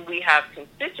 When we have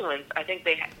constituents, I think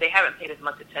they haven't paid as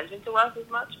much attention to us as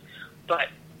much, but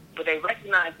they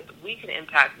recognize that we can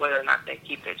impact whether or not they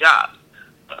keep their jobs.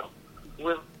 So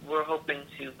we're hoping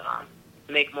to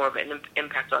make more of an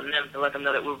impact on them, to let them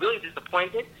know that we're really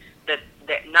disappointed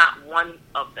that not one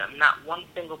of them, not one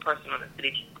single person on the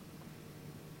city.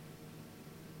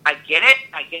 I get it.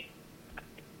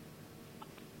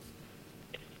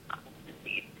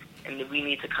 And we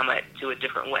need to come at to a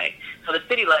different way. So the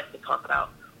city likes to talk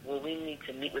about, well, we need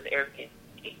to meet with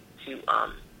Airbnb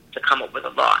to come up with a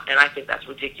law, and I think that's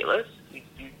ridiculous.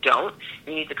 You don't.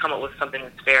 You need to come up with something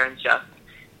that's fair and just,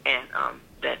 and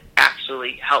that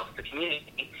actually helps the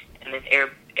community, and then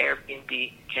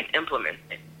Airbnb can implement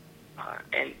it.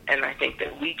 And I think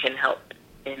that we can help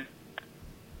in.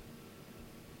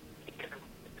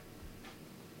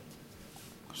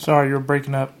 Sorry, you're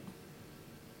breaking up.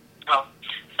 Oh,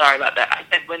 sorry about that. I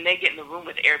said when they get in the room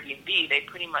with Airbnb,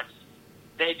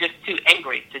 they're just too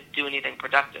angry to do anything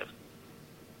productive.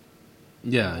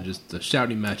 Yeah, just the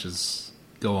shouting matches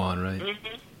go on, right?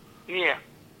 Mm-hmm. Yeah.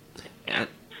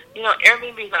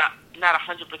 Airbnb is not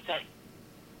 100%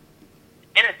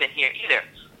 innocent here either,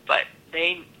 but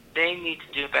they need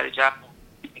to do a better job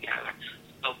together.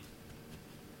 So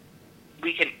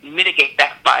we can mitigate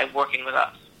that by working with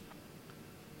us.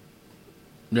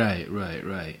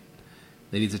 Right.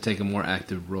 They need to take a more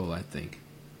active role, I think.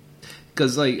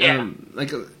 Because, you're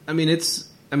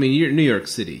New York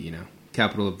City,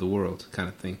 capital of the world kind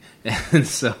of thing. And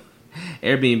so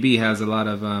Airbnb has a lot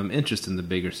of interest in the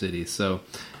bigger cities. So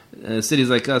cities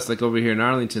like us, like over here in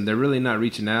Arlington, they're really not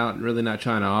reaching out, really not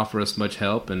trying to offer us much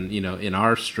help. And, in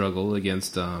our struggle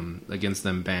against them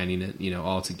banning it,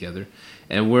 altogether.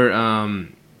 And we're...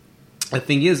 The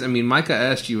thing is, Micah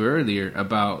asked you earlier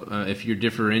about if you're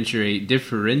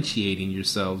differentiating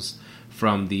yourselves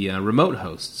from the remote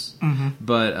hosts,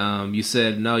 but you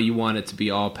said no, you want it to be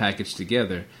all packaged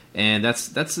together, and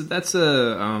that's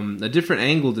a different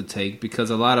angle to take, because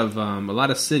a lot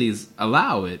of cities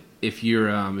allow it if you're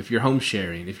home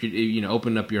sharing, if you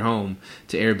open up your home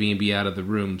to Airbnb out of the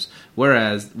rooms.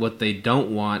 Whereas what they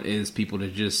don't want is people to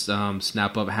just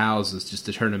snap up houses just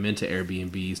to turn them into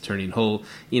Airbnbs, turning whole,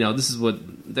 this is what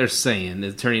they're saying,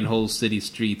 is turning whole city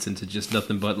streets into just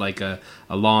nothing but like a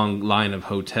long line of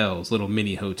hotels, little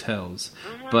mini hotels.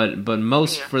 Mm-hmm. But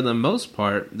for the most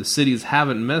part, the cities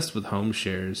haven't messed with home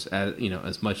shares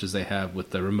as much as they have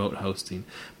with the remote hosting.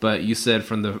 But you said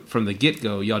from the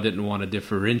get-go, y'all didn't want to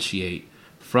differentiate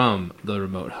from the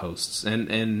remote hosts,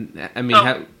 and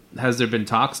has there been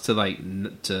talks to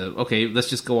okay, let's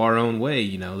just go our own way,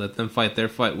 let them fight their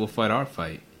fight, we'll fight our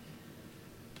fight?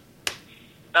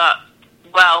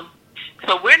 Well,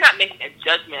 so we're not making a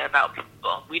judgment about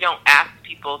people. We don't ask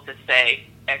people to say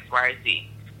X, Y, or Z.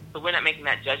 So we're not making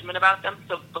that judgment about them.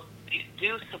 So we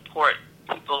do support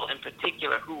people in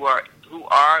particular who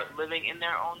are living in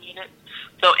their own units.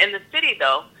 So in the city,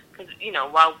 though, because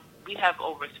while we have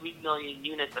over 3 million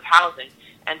units of housing,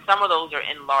 and some of those are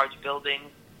in large buildings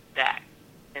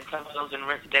and some of those in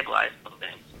rent-stabilized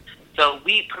buildings. So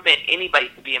we permit anybody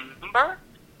to be a member.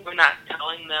 We're not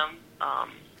telling them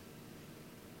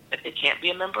that they can't be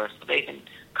a member, so they can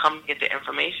come get the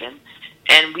information.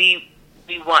 And we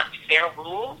we want fair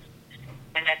rules,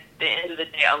 and at the end of the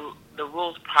day, the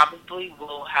rules probably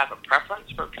will have a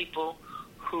preference for people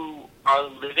who are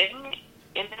living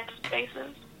in those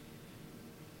spaces.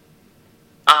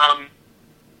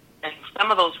 And some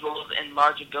of those rules in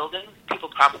larger buildings, people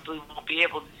probably won't be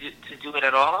able to do it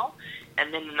at all.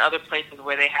 And then in other places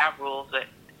where they have rules,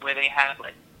 where they have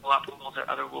like co-op rules or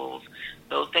other rules,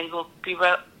 those things will be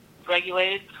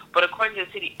regulated. But according to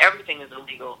the city, everything is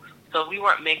illegal. So we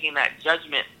weren't making that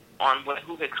judgment on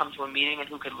who could come to a meeting and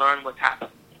who could learn what's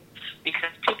happening. Because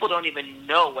people don't even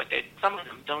know some of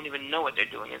them don't even know what they're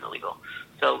doing is illegal.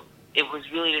 So it was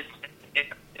really just, if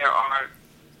there are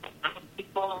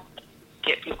people,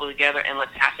 get people together and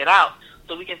let's hash it out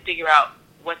so we can figure out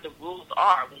what the rules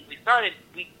are. When we started,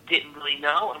 we didn't really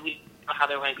know, and we didn't know how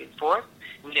they were going to be enforced.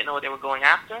 We didn't know what they were going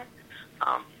after.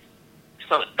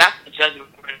 So that's the judgment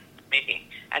we're making.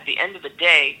 At the end of the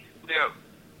day, we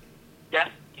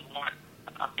definitely want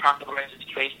a proper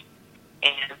registration,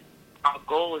 and our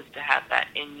goal is to have that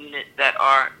in units that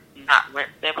are not rent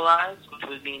stabilized, which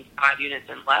would mean 5 units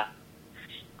and less,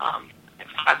 and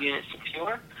 5 units and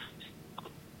fewer.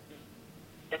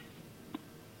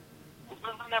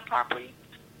 On that property.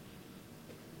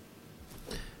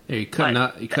 Yeah, you're cutting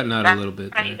out a little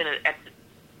bit there. Even at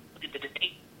the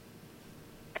debate,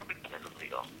 everything is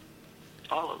illegal.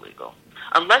 All illegal.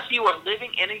 Unless you are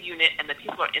living in a unit and the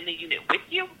people are in the unit with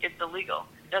you, it's illegal.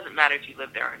 It doesn't matter if you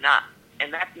live there or not.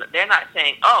 And they're not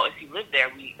saying, oh, if you live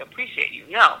there, we appreciate you.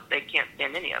 No, they can't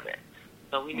stand any of it.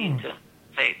 So we need to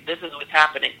say, this is what's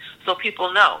happening. So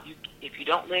people know, if you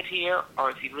don't live here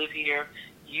or if you live here,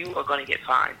 you are going to get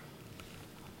fined.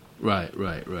 Right.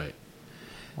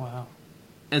 Wow.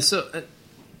 And so,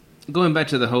 going back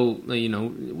to the whole,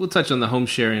 we'll touch on the home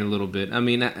sharing a little bit. I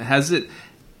mean,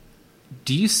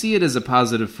 do you see it as a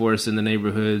positive force in the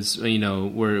neighborhoods,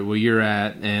 where you're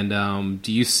at? And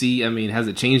do you see, has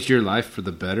it changed your life for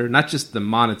the better? Not just the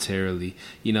monetarily,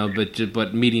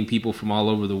 but meeting people from all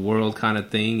over the world kind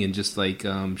of thing, and just like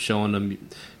showing them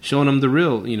the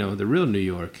real, the real New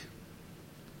York.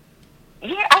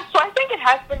 Yeah, so I think it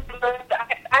has been good.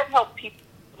 I've helped people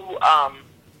who,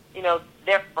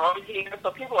 they're from here,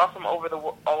 so people are from all over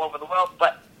the world,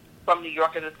 but from New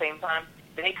York at the same time.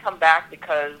 They come back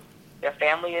because their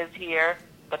family is here,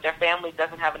 but their family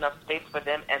doesn't have enough space for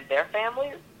them and their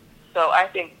families. So I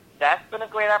think that's been a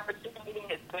great opportunity.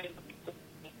 It's good to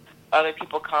see other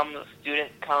people come,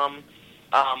 students come,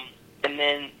 and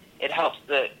then it helps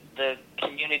the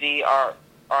community, our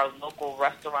local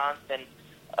restaurants and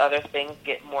other things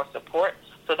get more support.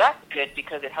 So that's good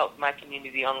because it helps my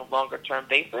community on a longer term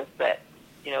basis that,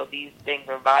 these things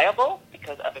are viable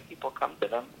because other people come to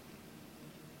them.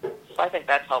 So I think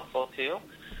that's helpful too.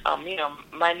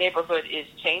 My neighborhood is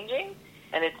changing,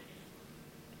 and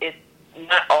it's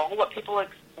not all what people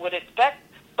would expect,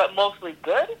 but mostly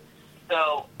good.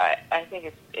 So I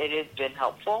think it has been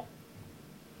helpful.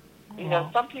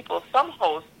 Some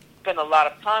hosts spend a lot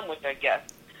of time with their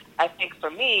guests. I think for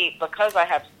me, because I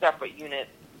have separate units,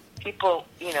 people,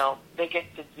 they get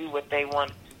to do what they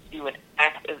want to do and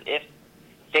act as if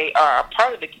they are a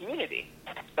part of the community.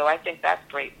 So I think that's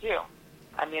great too.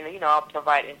 I'll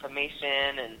provide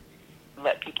information and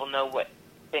let people know what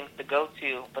things to go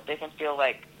to, but they can feel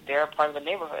like they're a part of the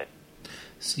neighborhood.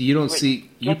 So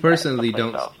you personally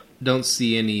don't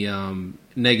see any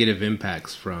negative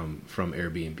impacts from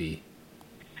Airbnb?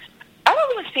 I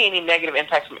don't really see any negative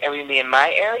impacts from Airbnb in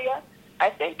my area. I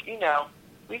think,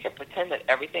 we can pretend that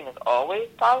everything is always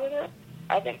positive.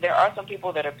 I think there are some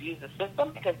people that abuse the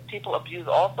system because people abuse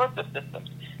all sorts of systems.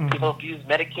 Mm-hmm. People abuse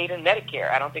Medicaid and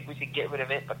Medicare. I don't think we should get rid of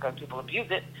it because people abuse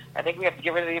it. I think we have to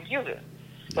get rid of the abusers.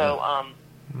 So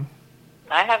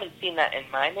I haven't seen that in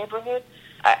my neighborhood.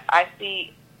 I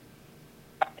see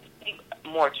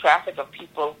more traffic of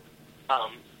people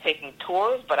taking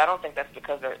tours, but I don't think that's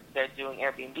because they're doing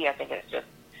Airbnb. I think it's just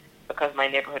because my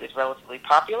neighborhood is relatively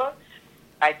popular.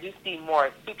 I do see more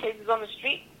suitcases on the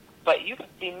street, but you can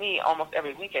see me almost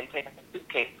every weekend taking a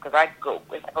suitcase because if I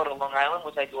go to Long Island,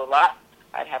 which I do a lot,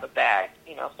 I'd have a bag,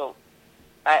 so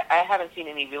I haven't seen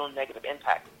any real negative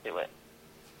impact to it.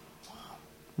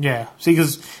 Yeah, see,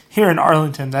 because here in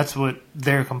Arlington, that's what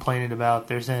they're complaining about.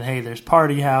 They're saying, hey, there's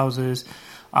party houses.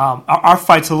 Our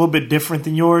fight's a little bit different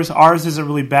than yours. Ours isn't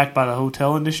really backed by the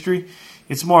hotel industry.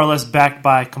 It's more or less backed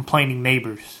by complaining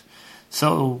neighbors.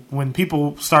 So when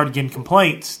people started getting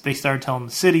complaints, they started telling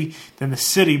the city. Then the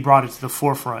city brought it to the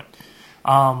forefront.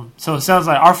 So it sounds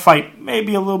like our fight may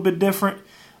be a little bit different,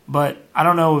 but I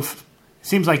don't know if it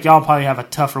seems like y'all probably have a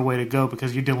tougher way to go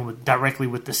because you're dealing directly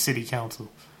with the city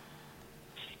council.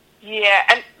 Yeah,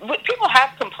 and people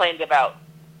have complained about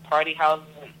party houses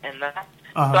and that.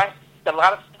 So a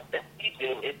lot of stuff that we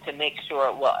do is to make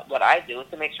sure, well, what I do is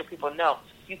to make sure people know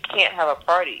you can't have a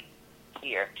party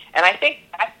here. And I think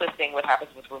that's the thing what happens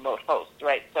with remote hosts,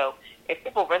 right? So if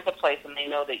people rent a place and they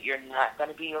know that you're not going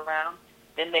to be around,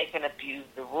 then they can abuse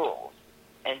the rules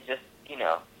and just,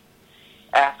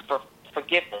 ask for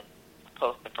forgiveness as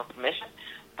opposed to for permission.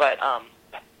 But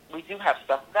we do have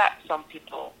stuff like that. Some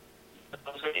people,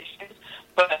 those are issues.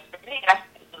 But for me, I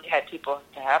really had people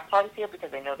to have parties here because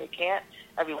they know they can't.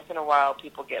 Every once in a while,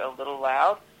 people get a little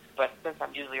loud. But since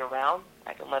I'm usually around,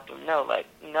 I can let them know, like,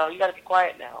 no, you got to be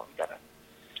quiet now. You got to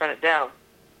turn it down.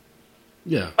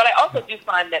 Yeah. But I also do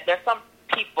find that there's some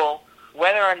people,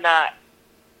 whether or not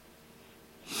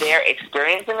they're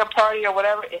experiencing a party or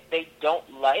whatever, if they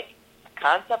don't like the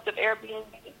concept of Airbnb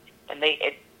and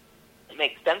it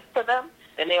makes sense to them,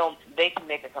 then they can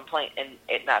make a complaint and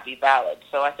it not be valid.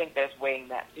 So I think there's weighing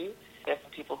that too. There's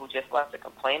some people who just like to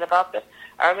complain about this.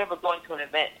 I remember going to an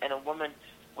event and a woman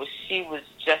she was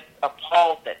just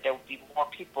appalled that there would be more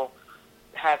people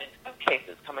having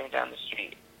suitcases coming down the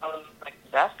street. I was like,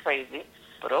 that's crazy,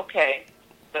 but okay.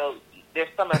 So there's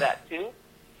some of that too.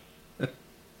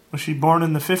 Was she born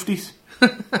in the 50s?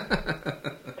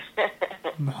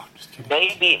 No, I'm just kidding.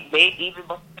 Maybe even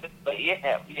before, but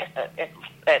yeah,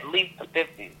 at least the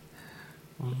 50s.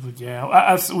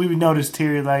 Yeah, we noticed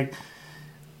here, like,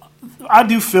 I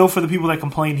do feel for the people that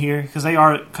complain here because they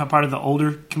are part of the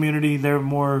older community. They're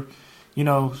more,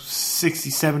 60,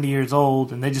 70 years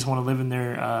old, and they just want to live in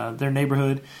their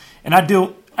neighborhood. And I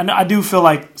do feel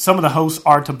like some of the hosts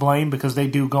are to blame because they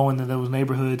do go into those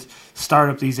neighborhoods, start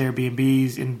up these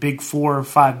Airbnbs in big 4 or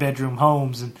 5 bedroom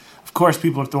homes, and of course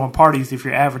people are throwing parties if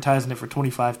you're advertising it for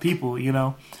 25 people.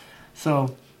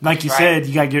 So like you said,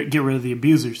 you got to get rid of the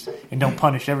abusers and don't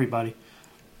punish everybody.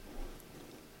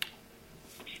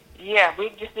 Yeah, we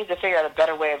just need to figure out a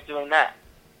better way of doing that.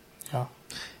 Yeah.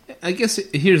 I guess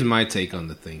here's my take on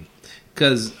the thing.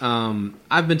 Because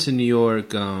I've been to New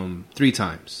York 3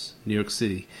 times, New York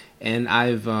City. And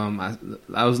I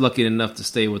was lucky enough to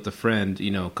stay with a friend,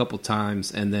 a couple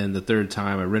times. And then the 3rd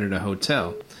time I rented a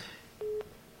hotel.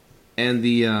 And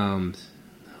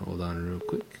hold on real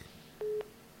quick.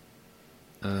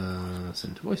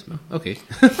 Send to voicemail. Okay.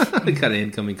 I got an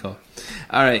incoming call.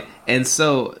 All right. And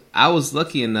so I was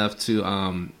lucky enough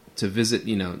to visit,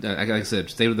 like I said,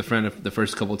 stay with a friend the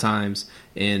first couple times,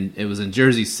 and it was in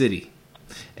Jersey City.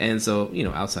 And so,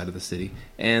 outside of the city.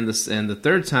 And the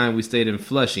 3rd time we stayed in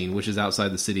Flushing, which is outside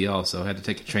the city also. I had to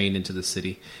take a train into the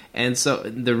city. And so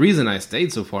the reason I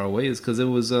stayed so far away is because it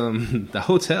was the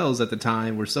hotels at the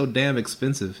time were so damn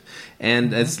expensive.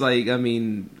 And it's like,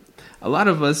 a lot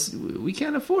of us, we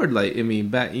can't afford, back,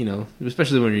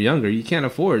 especially when you're younger, you can't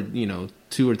afford, $200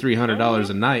 or $300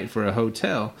 a night for a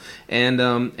hotel.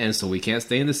 And so we can't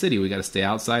stay in the city. We got to stay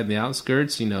outside in the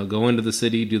outskirts, go into the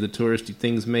city, do the touristy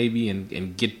things maybe,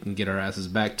 and get our asses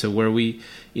back to where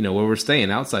where we're staying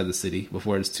outside the city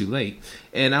before it's too late.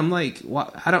 And I'm like,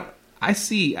 I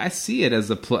see it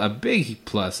as a big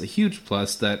plus, a huge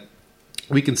plus that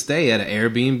we can stay at an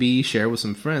Airbnb, share with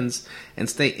some friends, and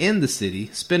stay in the city,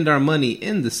 spend our money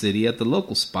in the city at the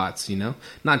local spots,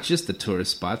 not just the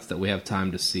tourist spots that we have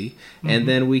time to see. Mm-hmm. And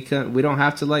then we don't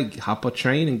have to hop a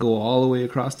train and go all the way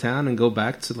across town and go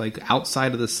back to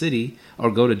outside of the city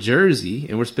or go to Jersey,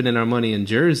 and we're spending our money in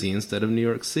Jersey instead of New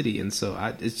York City. And so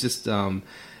it's just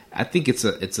I think it's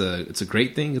a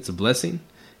great thing. It's a blessing.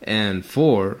 And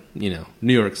for, New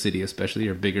York City especially,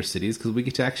 or bigger cities, because we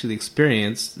get to actually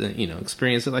experience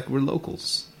it like we're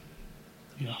locals.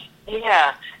 Yeah.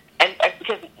 Yeah. And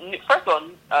because, first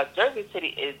of all, Jersey City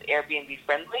is Airbnb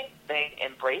friendly. They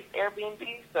embrace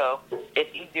Airbnb, so it's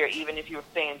easier even if you were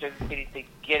staying in Jersey City to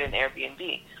get an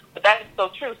Airbnb. But that is so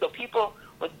true. So people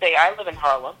would say, I live in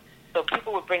Harlem, so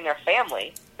people would bring their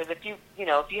family, because if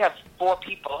you have 4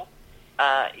 people,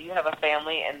 you have a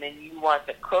family, and then you want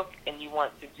to cook and you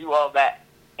want to do all that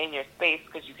in your space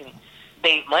because you can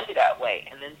save money that way,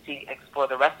 and then explore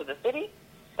the rest of the city.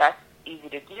 That's easy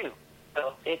to do.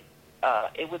 So it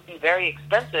would be very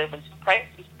expensive and too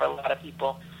pricey for a lot of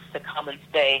people to come and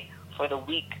stay for the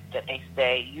week that they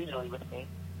stay usually with me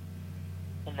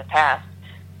in the past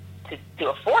to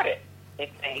afford it. If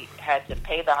they had to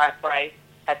pay the high price,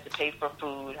 had to pay for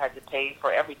food, had to pay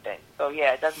for everything. So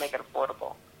yeah, it does make it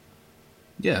affordable.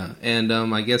 Yeah, and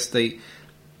I guess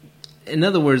in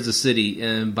other words, the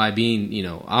city, by being,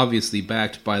 obviously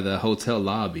backed by the hotel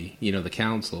lobby, the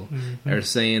council, are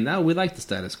saying, no, we like the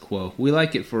status quo. We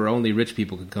like it for only rich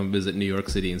people can come visit New York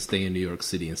City and stay in New York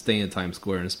City and stay in Times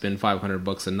Square and spend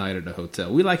 $500 a night at a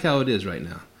hotel. We like how it is right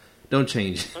now. Don't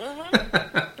change.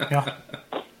 Yeah.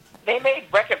 They made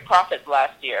record profits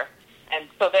last year, And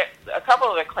so there, a couple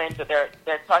of the claims that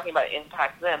they're talking about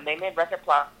impacts them. They made record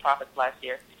profits last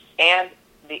year, and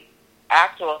the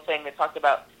actual thing they talked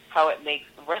about how it makes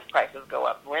rent prices go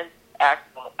up.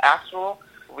 Actual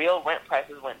real rent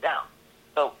prices went down.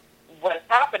 So what's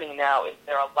happening now is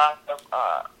there are lots of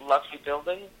luxury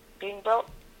buildings being built,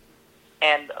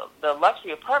 and the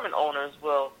luxury apartment owners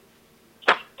will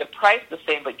keep the price the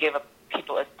same but give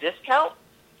people a discount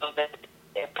so that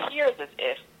it appears as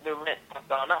if the rents have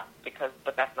gone up,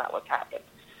 but that's not what's happened.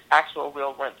 Actual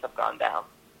real rents have gone down.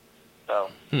 So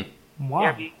Wow.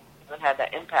 Airbnb hasn't had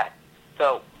that impact.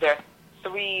 So there are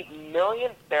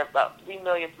about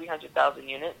 3,300,000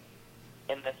 units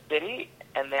in the city,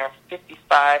 and there are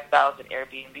 55,000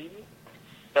 Airbnbs.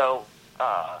 So,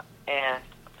 and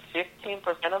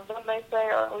 15% of them, they say,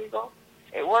 are illegal.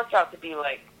 It works out to be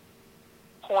like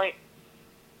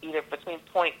either between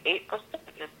 0.8%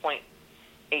 and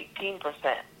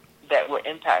 0.18% that were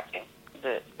impacting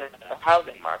the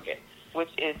housing market, which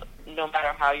is, no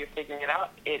matter how you're figuring it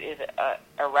out, it is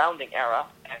a rounding error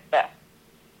at best.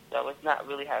 So it's not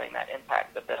really having that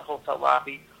impact that the hotel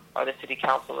lobby or the city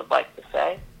council would like to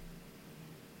say.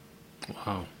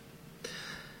 Wow.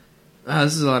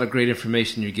 This is a lot of great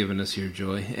information you're giving us here,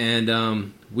 Joy.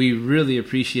 And we really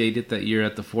appreciate it that you're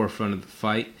at the forefront of the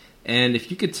fight. And if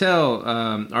you could tell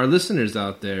our listeners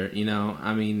out there,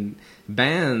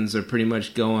 bans are pretty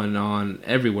much going on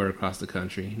everywhere across the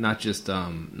country. Not just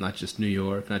New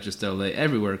York, not just LA.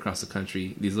 Everywhere across the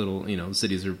country, these little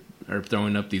cities are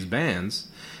throwing up these bans.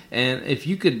 And if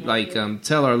you could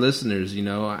tell our listeners,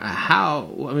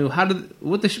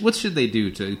 what should they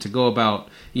do to go about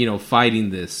fighting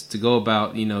this, to go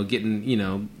about getting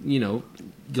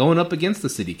going up against the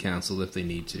city council if they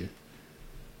need to.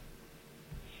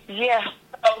 Yeah.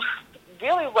 So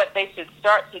really, what they should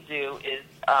start to do is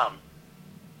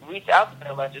reach out to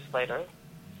their legislators,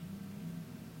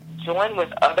 join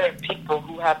with other people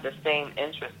who have the same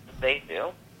interests as they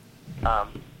do.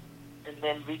 And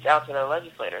then reach out to their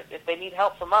legislators. If they need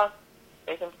help from us,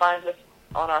 they can find us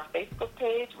on our Facebook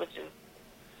page, which is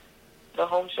the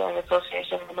Home Sharing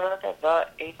Association of America, the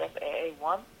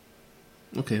HSAA1.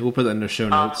 Okay, we'll put that in the show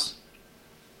notes.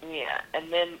 Yeah,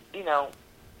 and then,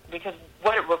 because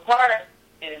what it requires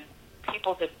is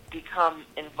people to become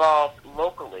involved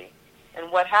locally.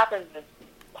 And what happens is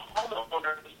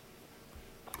homeowners,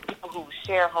 people who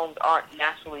share homes, aren't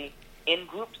naturally in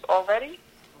groups already,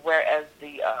 whereas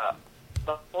the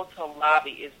hotel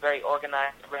lobby is very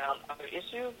organized around other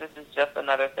issues. This is just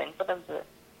another thing for them to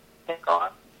think on.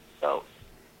 So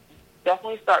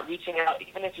definitely start reaching out,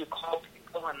 even if you call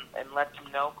people and let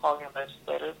them know, call your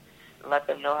legislators, and let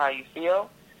them know how you feel,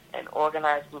 and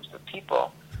organize groups of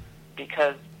people,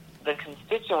 because the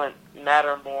constituents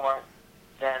matter more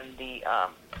than the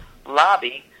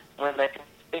lobby when the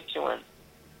constituents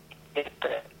get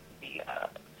the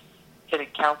city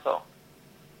council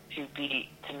to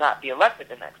not be elected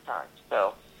the next time.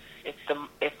 So if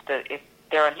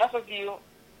there are enough of you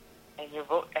and your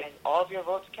vote and all of your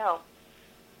votes count,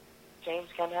 change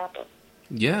can happen.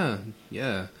 Yeah.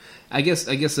 I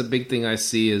guess a big thing I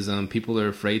see is people are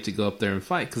afraid to go up there and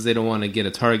fight because they don't want to get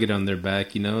a target on their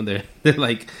back. They're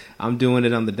like, I'm doing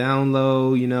it on the down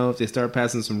low. If they start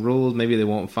passing some rules, maybe they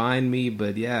won't find me.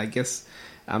 But yeah, I guess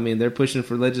they're pushing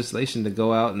for legislation to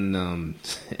go out and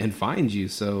find you.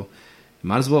 So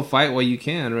might as well fight while you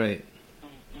can, right?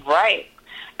 Right.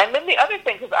 And then the other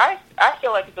thing, because I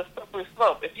feel like it's a slippery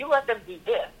slope. If you let them do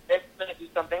this, they're going to do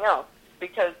something else,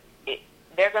 because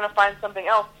they're going to find something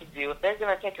else to do. If they're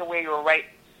going to take away your right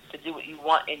to do what you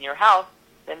want in your house,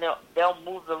 then they'll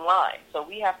move the line. So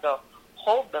we have to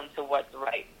hold them to what's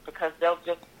right, because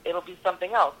it'll be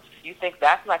something else. You think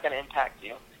that's not going to impact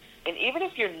you. And even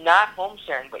if you're not home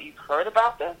sharing, but you've heard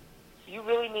about this, you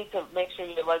really need to make sure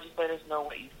your legislators know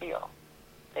what you feel.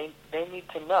 They need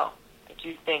to know that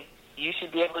you think you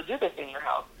should be able to do this in your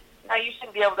house. Now, you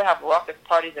shouldn't be able to have raucous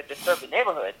parties that disturb the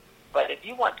neighborhood, but if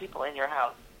you want people in your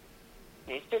house,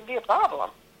 it shouldn't be a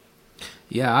problem.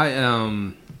 Yeah,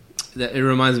 it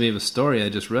reminds me of a story I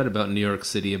just read about New York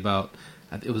City about,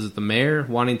 it was the mayor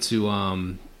wanting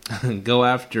to go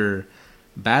after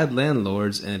bad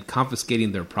landlords and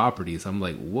confiscating their properties. I'm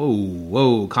like,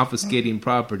 whoa, confiscating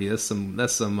property. That's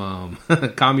some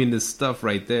communist stuff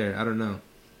right there. I don't know.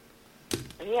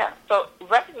 Yeah, so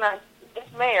recognize this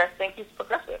mayor thinks he's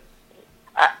progressive.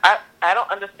 I don't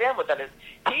understand what that is.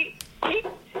 He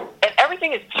and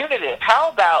everything is punitive. How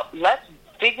about let's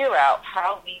figure out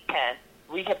how we can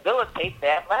rehabilitate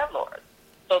bad landlords?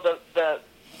 So the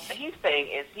he's saying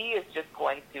is he is just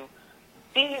going to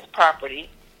seize property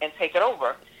and take it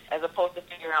over. as opposed to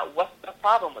figuring out what's the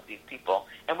problem with these people.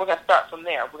 And we're going to start from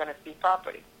there. We're going to see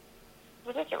property.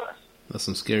 Ridiculous. That's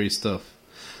some scary stuff.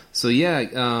 So, yeah,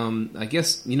 I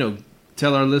guess,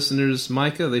 tell our listeners,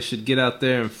 Micah, they should get out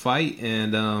there and fight.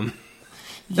 And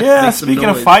yeah, speaking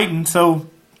of fighting, so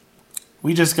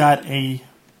we just got a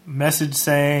message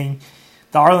saying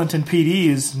the Arlington PD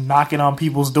is knocking on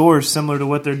people's doors similar to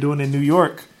what they're doing in New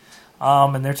York.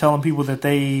 And they're telling people that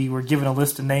they were given a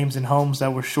list of names and homes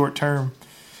that were short-term.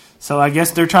 So I guess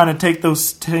they're trying to take those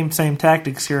same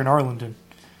tactics here in Arlington.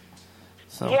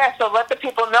 So. Yeah, so let the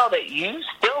people know that you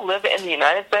still live in the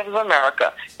United States of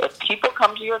America. If people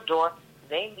come to your door,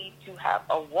 they need to have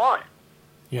a warrant.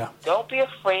 Yeah. Don't be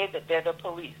afraid that they're the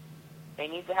police. They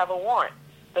need to have a warrant.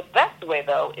 The best way,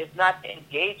 though, is not to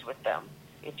engage with them.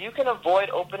 If you can avoid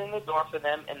opening the door for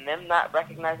them and them not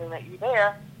recognizing that you're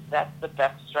there, that's the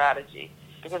best strategy.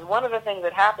 Because one of the things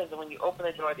that happens when you open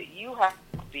the door, that you have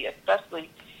to be especially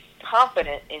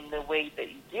confident in the way that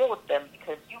you deal with them,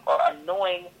 because you are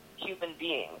annoying human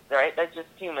beings, right? They're just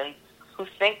humans who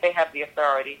think they have the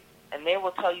authority, and they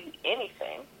will tell you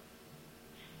anything.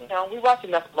 We watch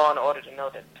enough Law and Order to know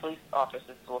that police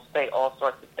officers will say all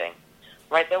sorts of things,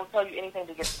 right? They will tell you anything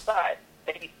to get inside.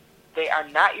 They are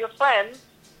not your friends.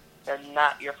 They're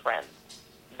not your friends.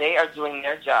 They are doing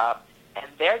their job. And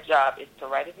their job is to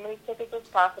write as many tickets as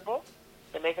possible,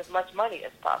 to make as much money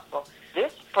as possible.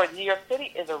 This, for New York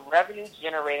City, is a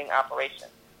revenue-generating operation.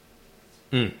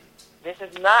 This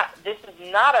is not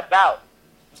about.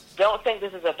 Don't think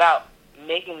this is about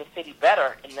making the city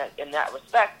better in that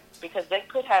respect, because they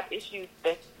could have issues.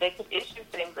 They could issue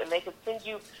things, and they could send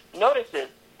you notices.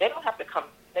 They don't have to come.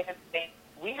 They can say,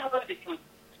 "We heard that you were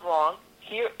wrong.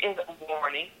 Here is a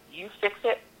warning. You fix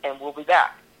it, and we'll be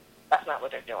back." That's not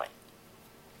what they're doing.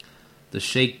 The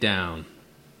Shakedown.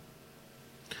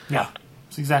 Yeah,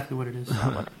 that's exactly what it is.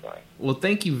 Well,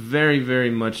 thank you very, very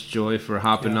much, Joy, for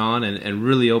hopping on and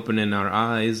really opening our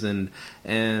eyes, and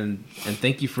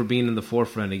thank you for being in the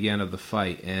forefront again of the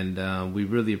fight. And we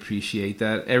really appreciate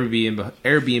that.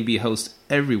 Airbnb hosts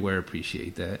everywhere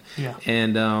appreciate that. Yeah.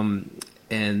 And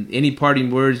any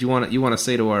parting words you want to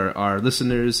say to our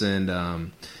listeners, and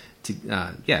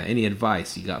any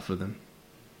advice you got for them?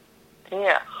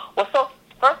 Yeah. Well, so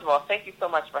first of all, thank you so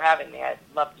much for having me. I'd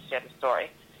love to share the story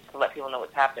to let people know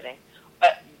what's happening.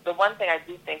 But the one thing I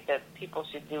do think that people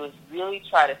should do is really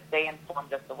try to stay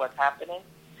informed as to what's happening,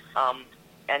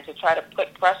 and to try to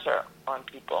put pressure on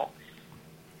people.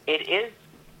 It is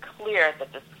clear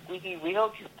that the squeaky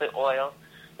wheel gets the oil,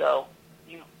 so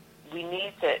we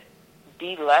need to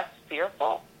be less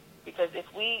fearful, because if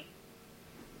we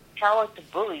cower to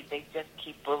bullies, they just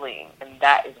keep bullying, and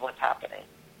that is what's happening.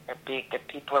 That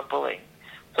people are bullying.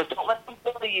 So don't let them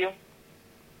bully you.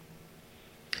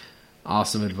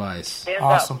 Awesome advice. Stand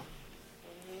awesome. up.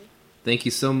 Thank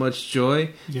you so much,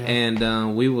 Joy. Yeah.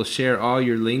 And we will share all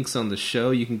your links on the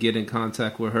show. You can get in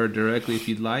contact with her directly if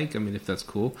you'd like. I mean, if that's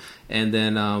cool. And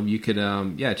then you could,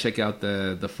 check out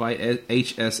the fight,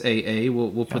 HSAA.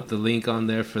 We'll put the link on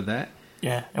there for that.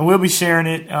 Yeah, and we'll be sharing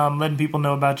it, letting people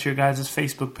know about your guys'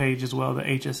 Facebook page as well, the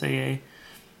HSAA.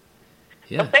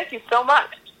 Yeah. Well, thank you so much.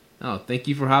 Oh, thank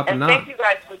you for hopping on. And thank you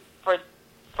guys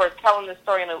for telling the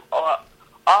story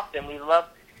often. We love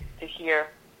to hear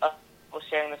people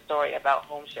sharing the story about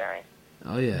home sharing.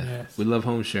 Oh, yeah. Yes. We love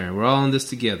home sharing. We're all in this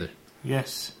together.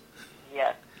 Yes.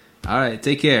 Yes. All right.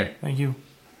 Take care. Thank you.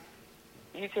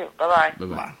 You too. Bye-bye.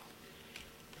 Bye-bye.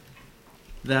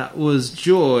 That was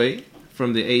Joy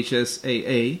from the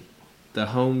HSAA, the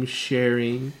Home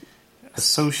Sharing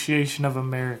Association of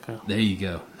America. There you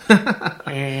go.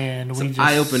 And we just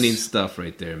eye-opening stuff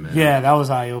right there, man. Yeah, that was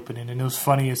eye-opening, and it was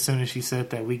funny. As soon as she said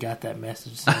that, we got that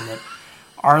message saying that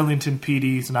Arlington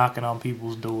PD's knocking on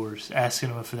people's doors, asking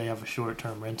them if they have a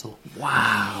short-term rental.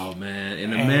 Wow, man!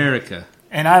 In America.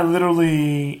 And I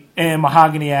literally, and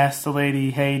Mahogany asked the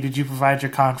lady, "Hey, did you provide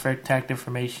your contact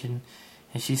information?"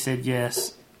 And she said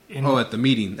yes. And at the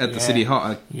meeting at the city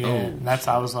hall. And that's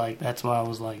why I was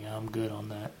like, yeah, I'm good on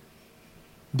that.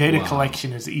 Data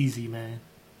collection is easy, man.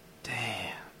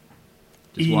 Damn.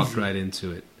 Just walked right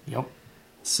into it. Yep.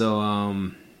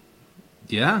 So,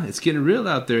 it's getting real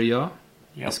out there, y'all.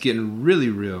 Yep. It's getting really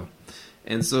real.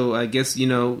 And so I guess,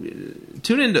 tune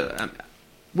into,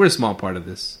 we're a small part of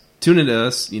this. Tune into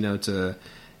us, to,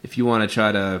 if you want to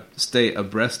try to stay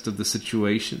abreast of the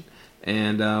situation.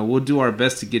 And we'll do our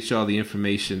best to get y'all the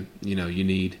information, you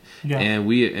need. Yeah. And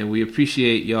we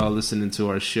appreciate y'all listening to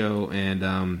our show,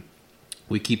 and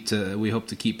we hope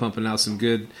to keep pumping out some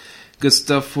good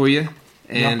stuff for you.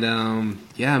 And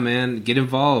yeah, man, get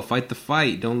involved, fight the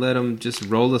fight. Don't let them just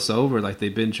roll us over like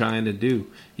they've been trying to do.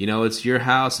 You know, it's your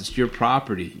house, it's your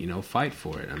property. You know, fight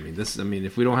for it. I mean,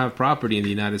 if we don't have property in the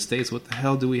United States, what the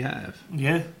hell do we have?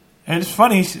 Yeah, and it's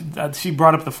funny. She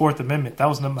brought up the Fourth Amendment. That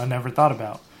was something I never thought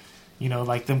about. You know,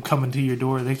 like them coming to your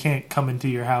door. They can't come into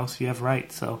your house. You have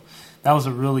rights. So that was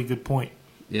a really good point.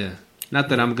 Yeah. Not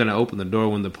that I'm going to open the door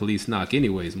when the police knock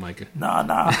anyways, Micah.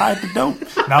 Nah, hide the dope.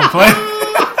 No, I'm playing.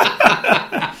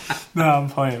 No, I'm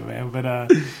playing, man. But,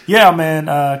 yeah,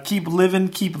 man, keep living,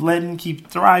 keep letting, keep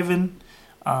thriving.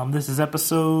 This is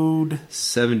episode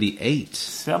 78.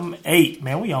 78,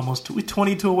 man. We're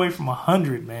 22 away from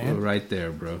 100, man. We're right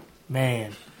there, bro.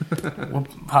 Man. We'll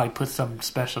probably put something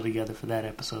special together for that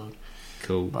episode.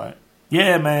 Cool. But...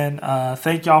 yeah, man.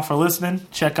 Thank y'all for listening.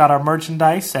 Check out our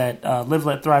merchandise at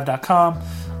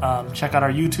liveletthrive.com. Check out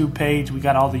our YouTube page. We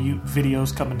got all the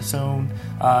videos coming soon.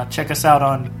 Check us out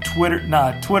on Twitter,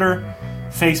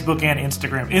 Facebook, and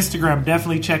Instagram. Instagram,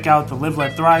 definitely check out the Live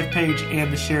Let Thrive page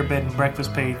and the Share Bed and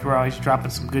Breakfast page. We're always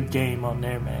dropping some good game on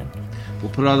there, man.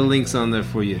 We'll put all the links on there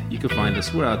for you. You can find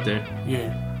us. We're out there.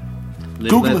 Yeah.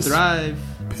 Live Let Thrive.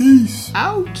 Peace.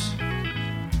 Out.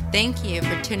 Thank you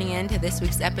for tuning in to this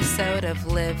week's episode of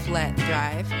Live, Let,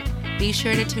 Thrive. Be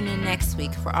sure to tune in next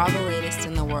week for all the latest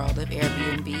in the world of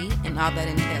Airbnb and all that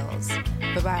entails.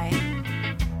 Bye-bye.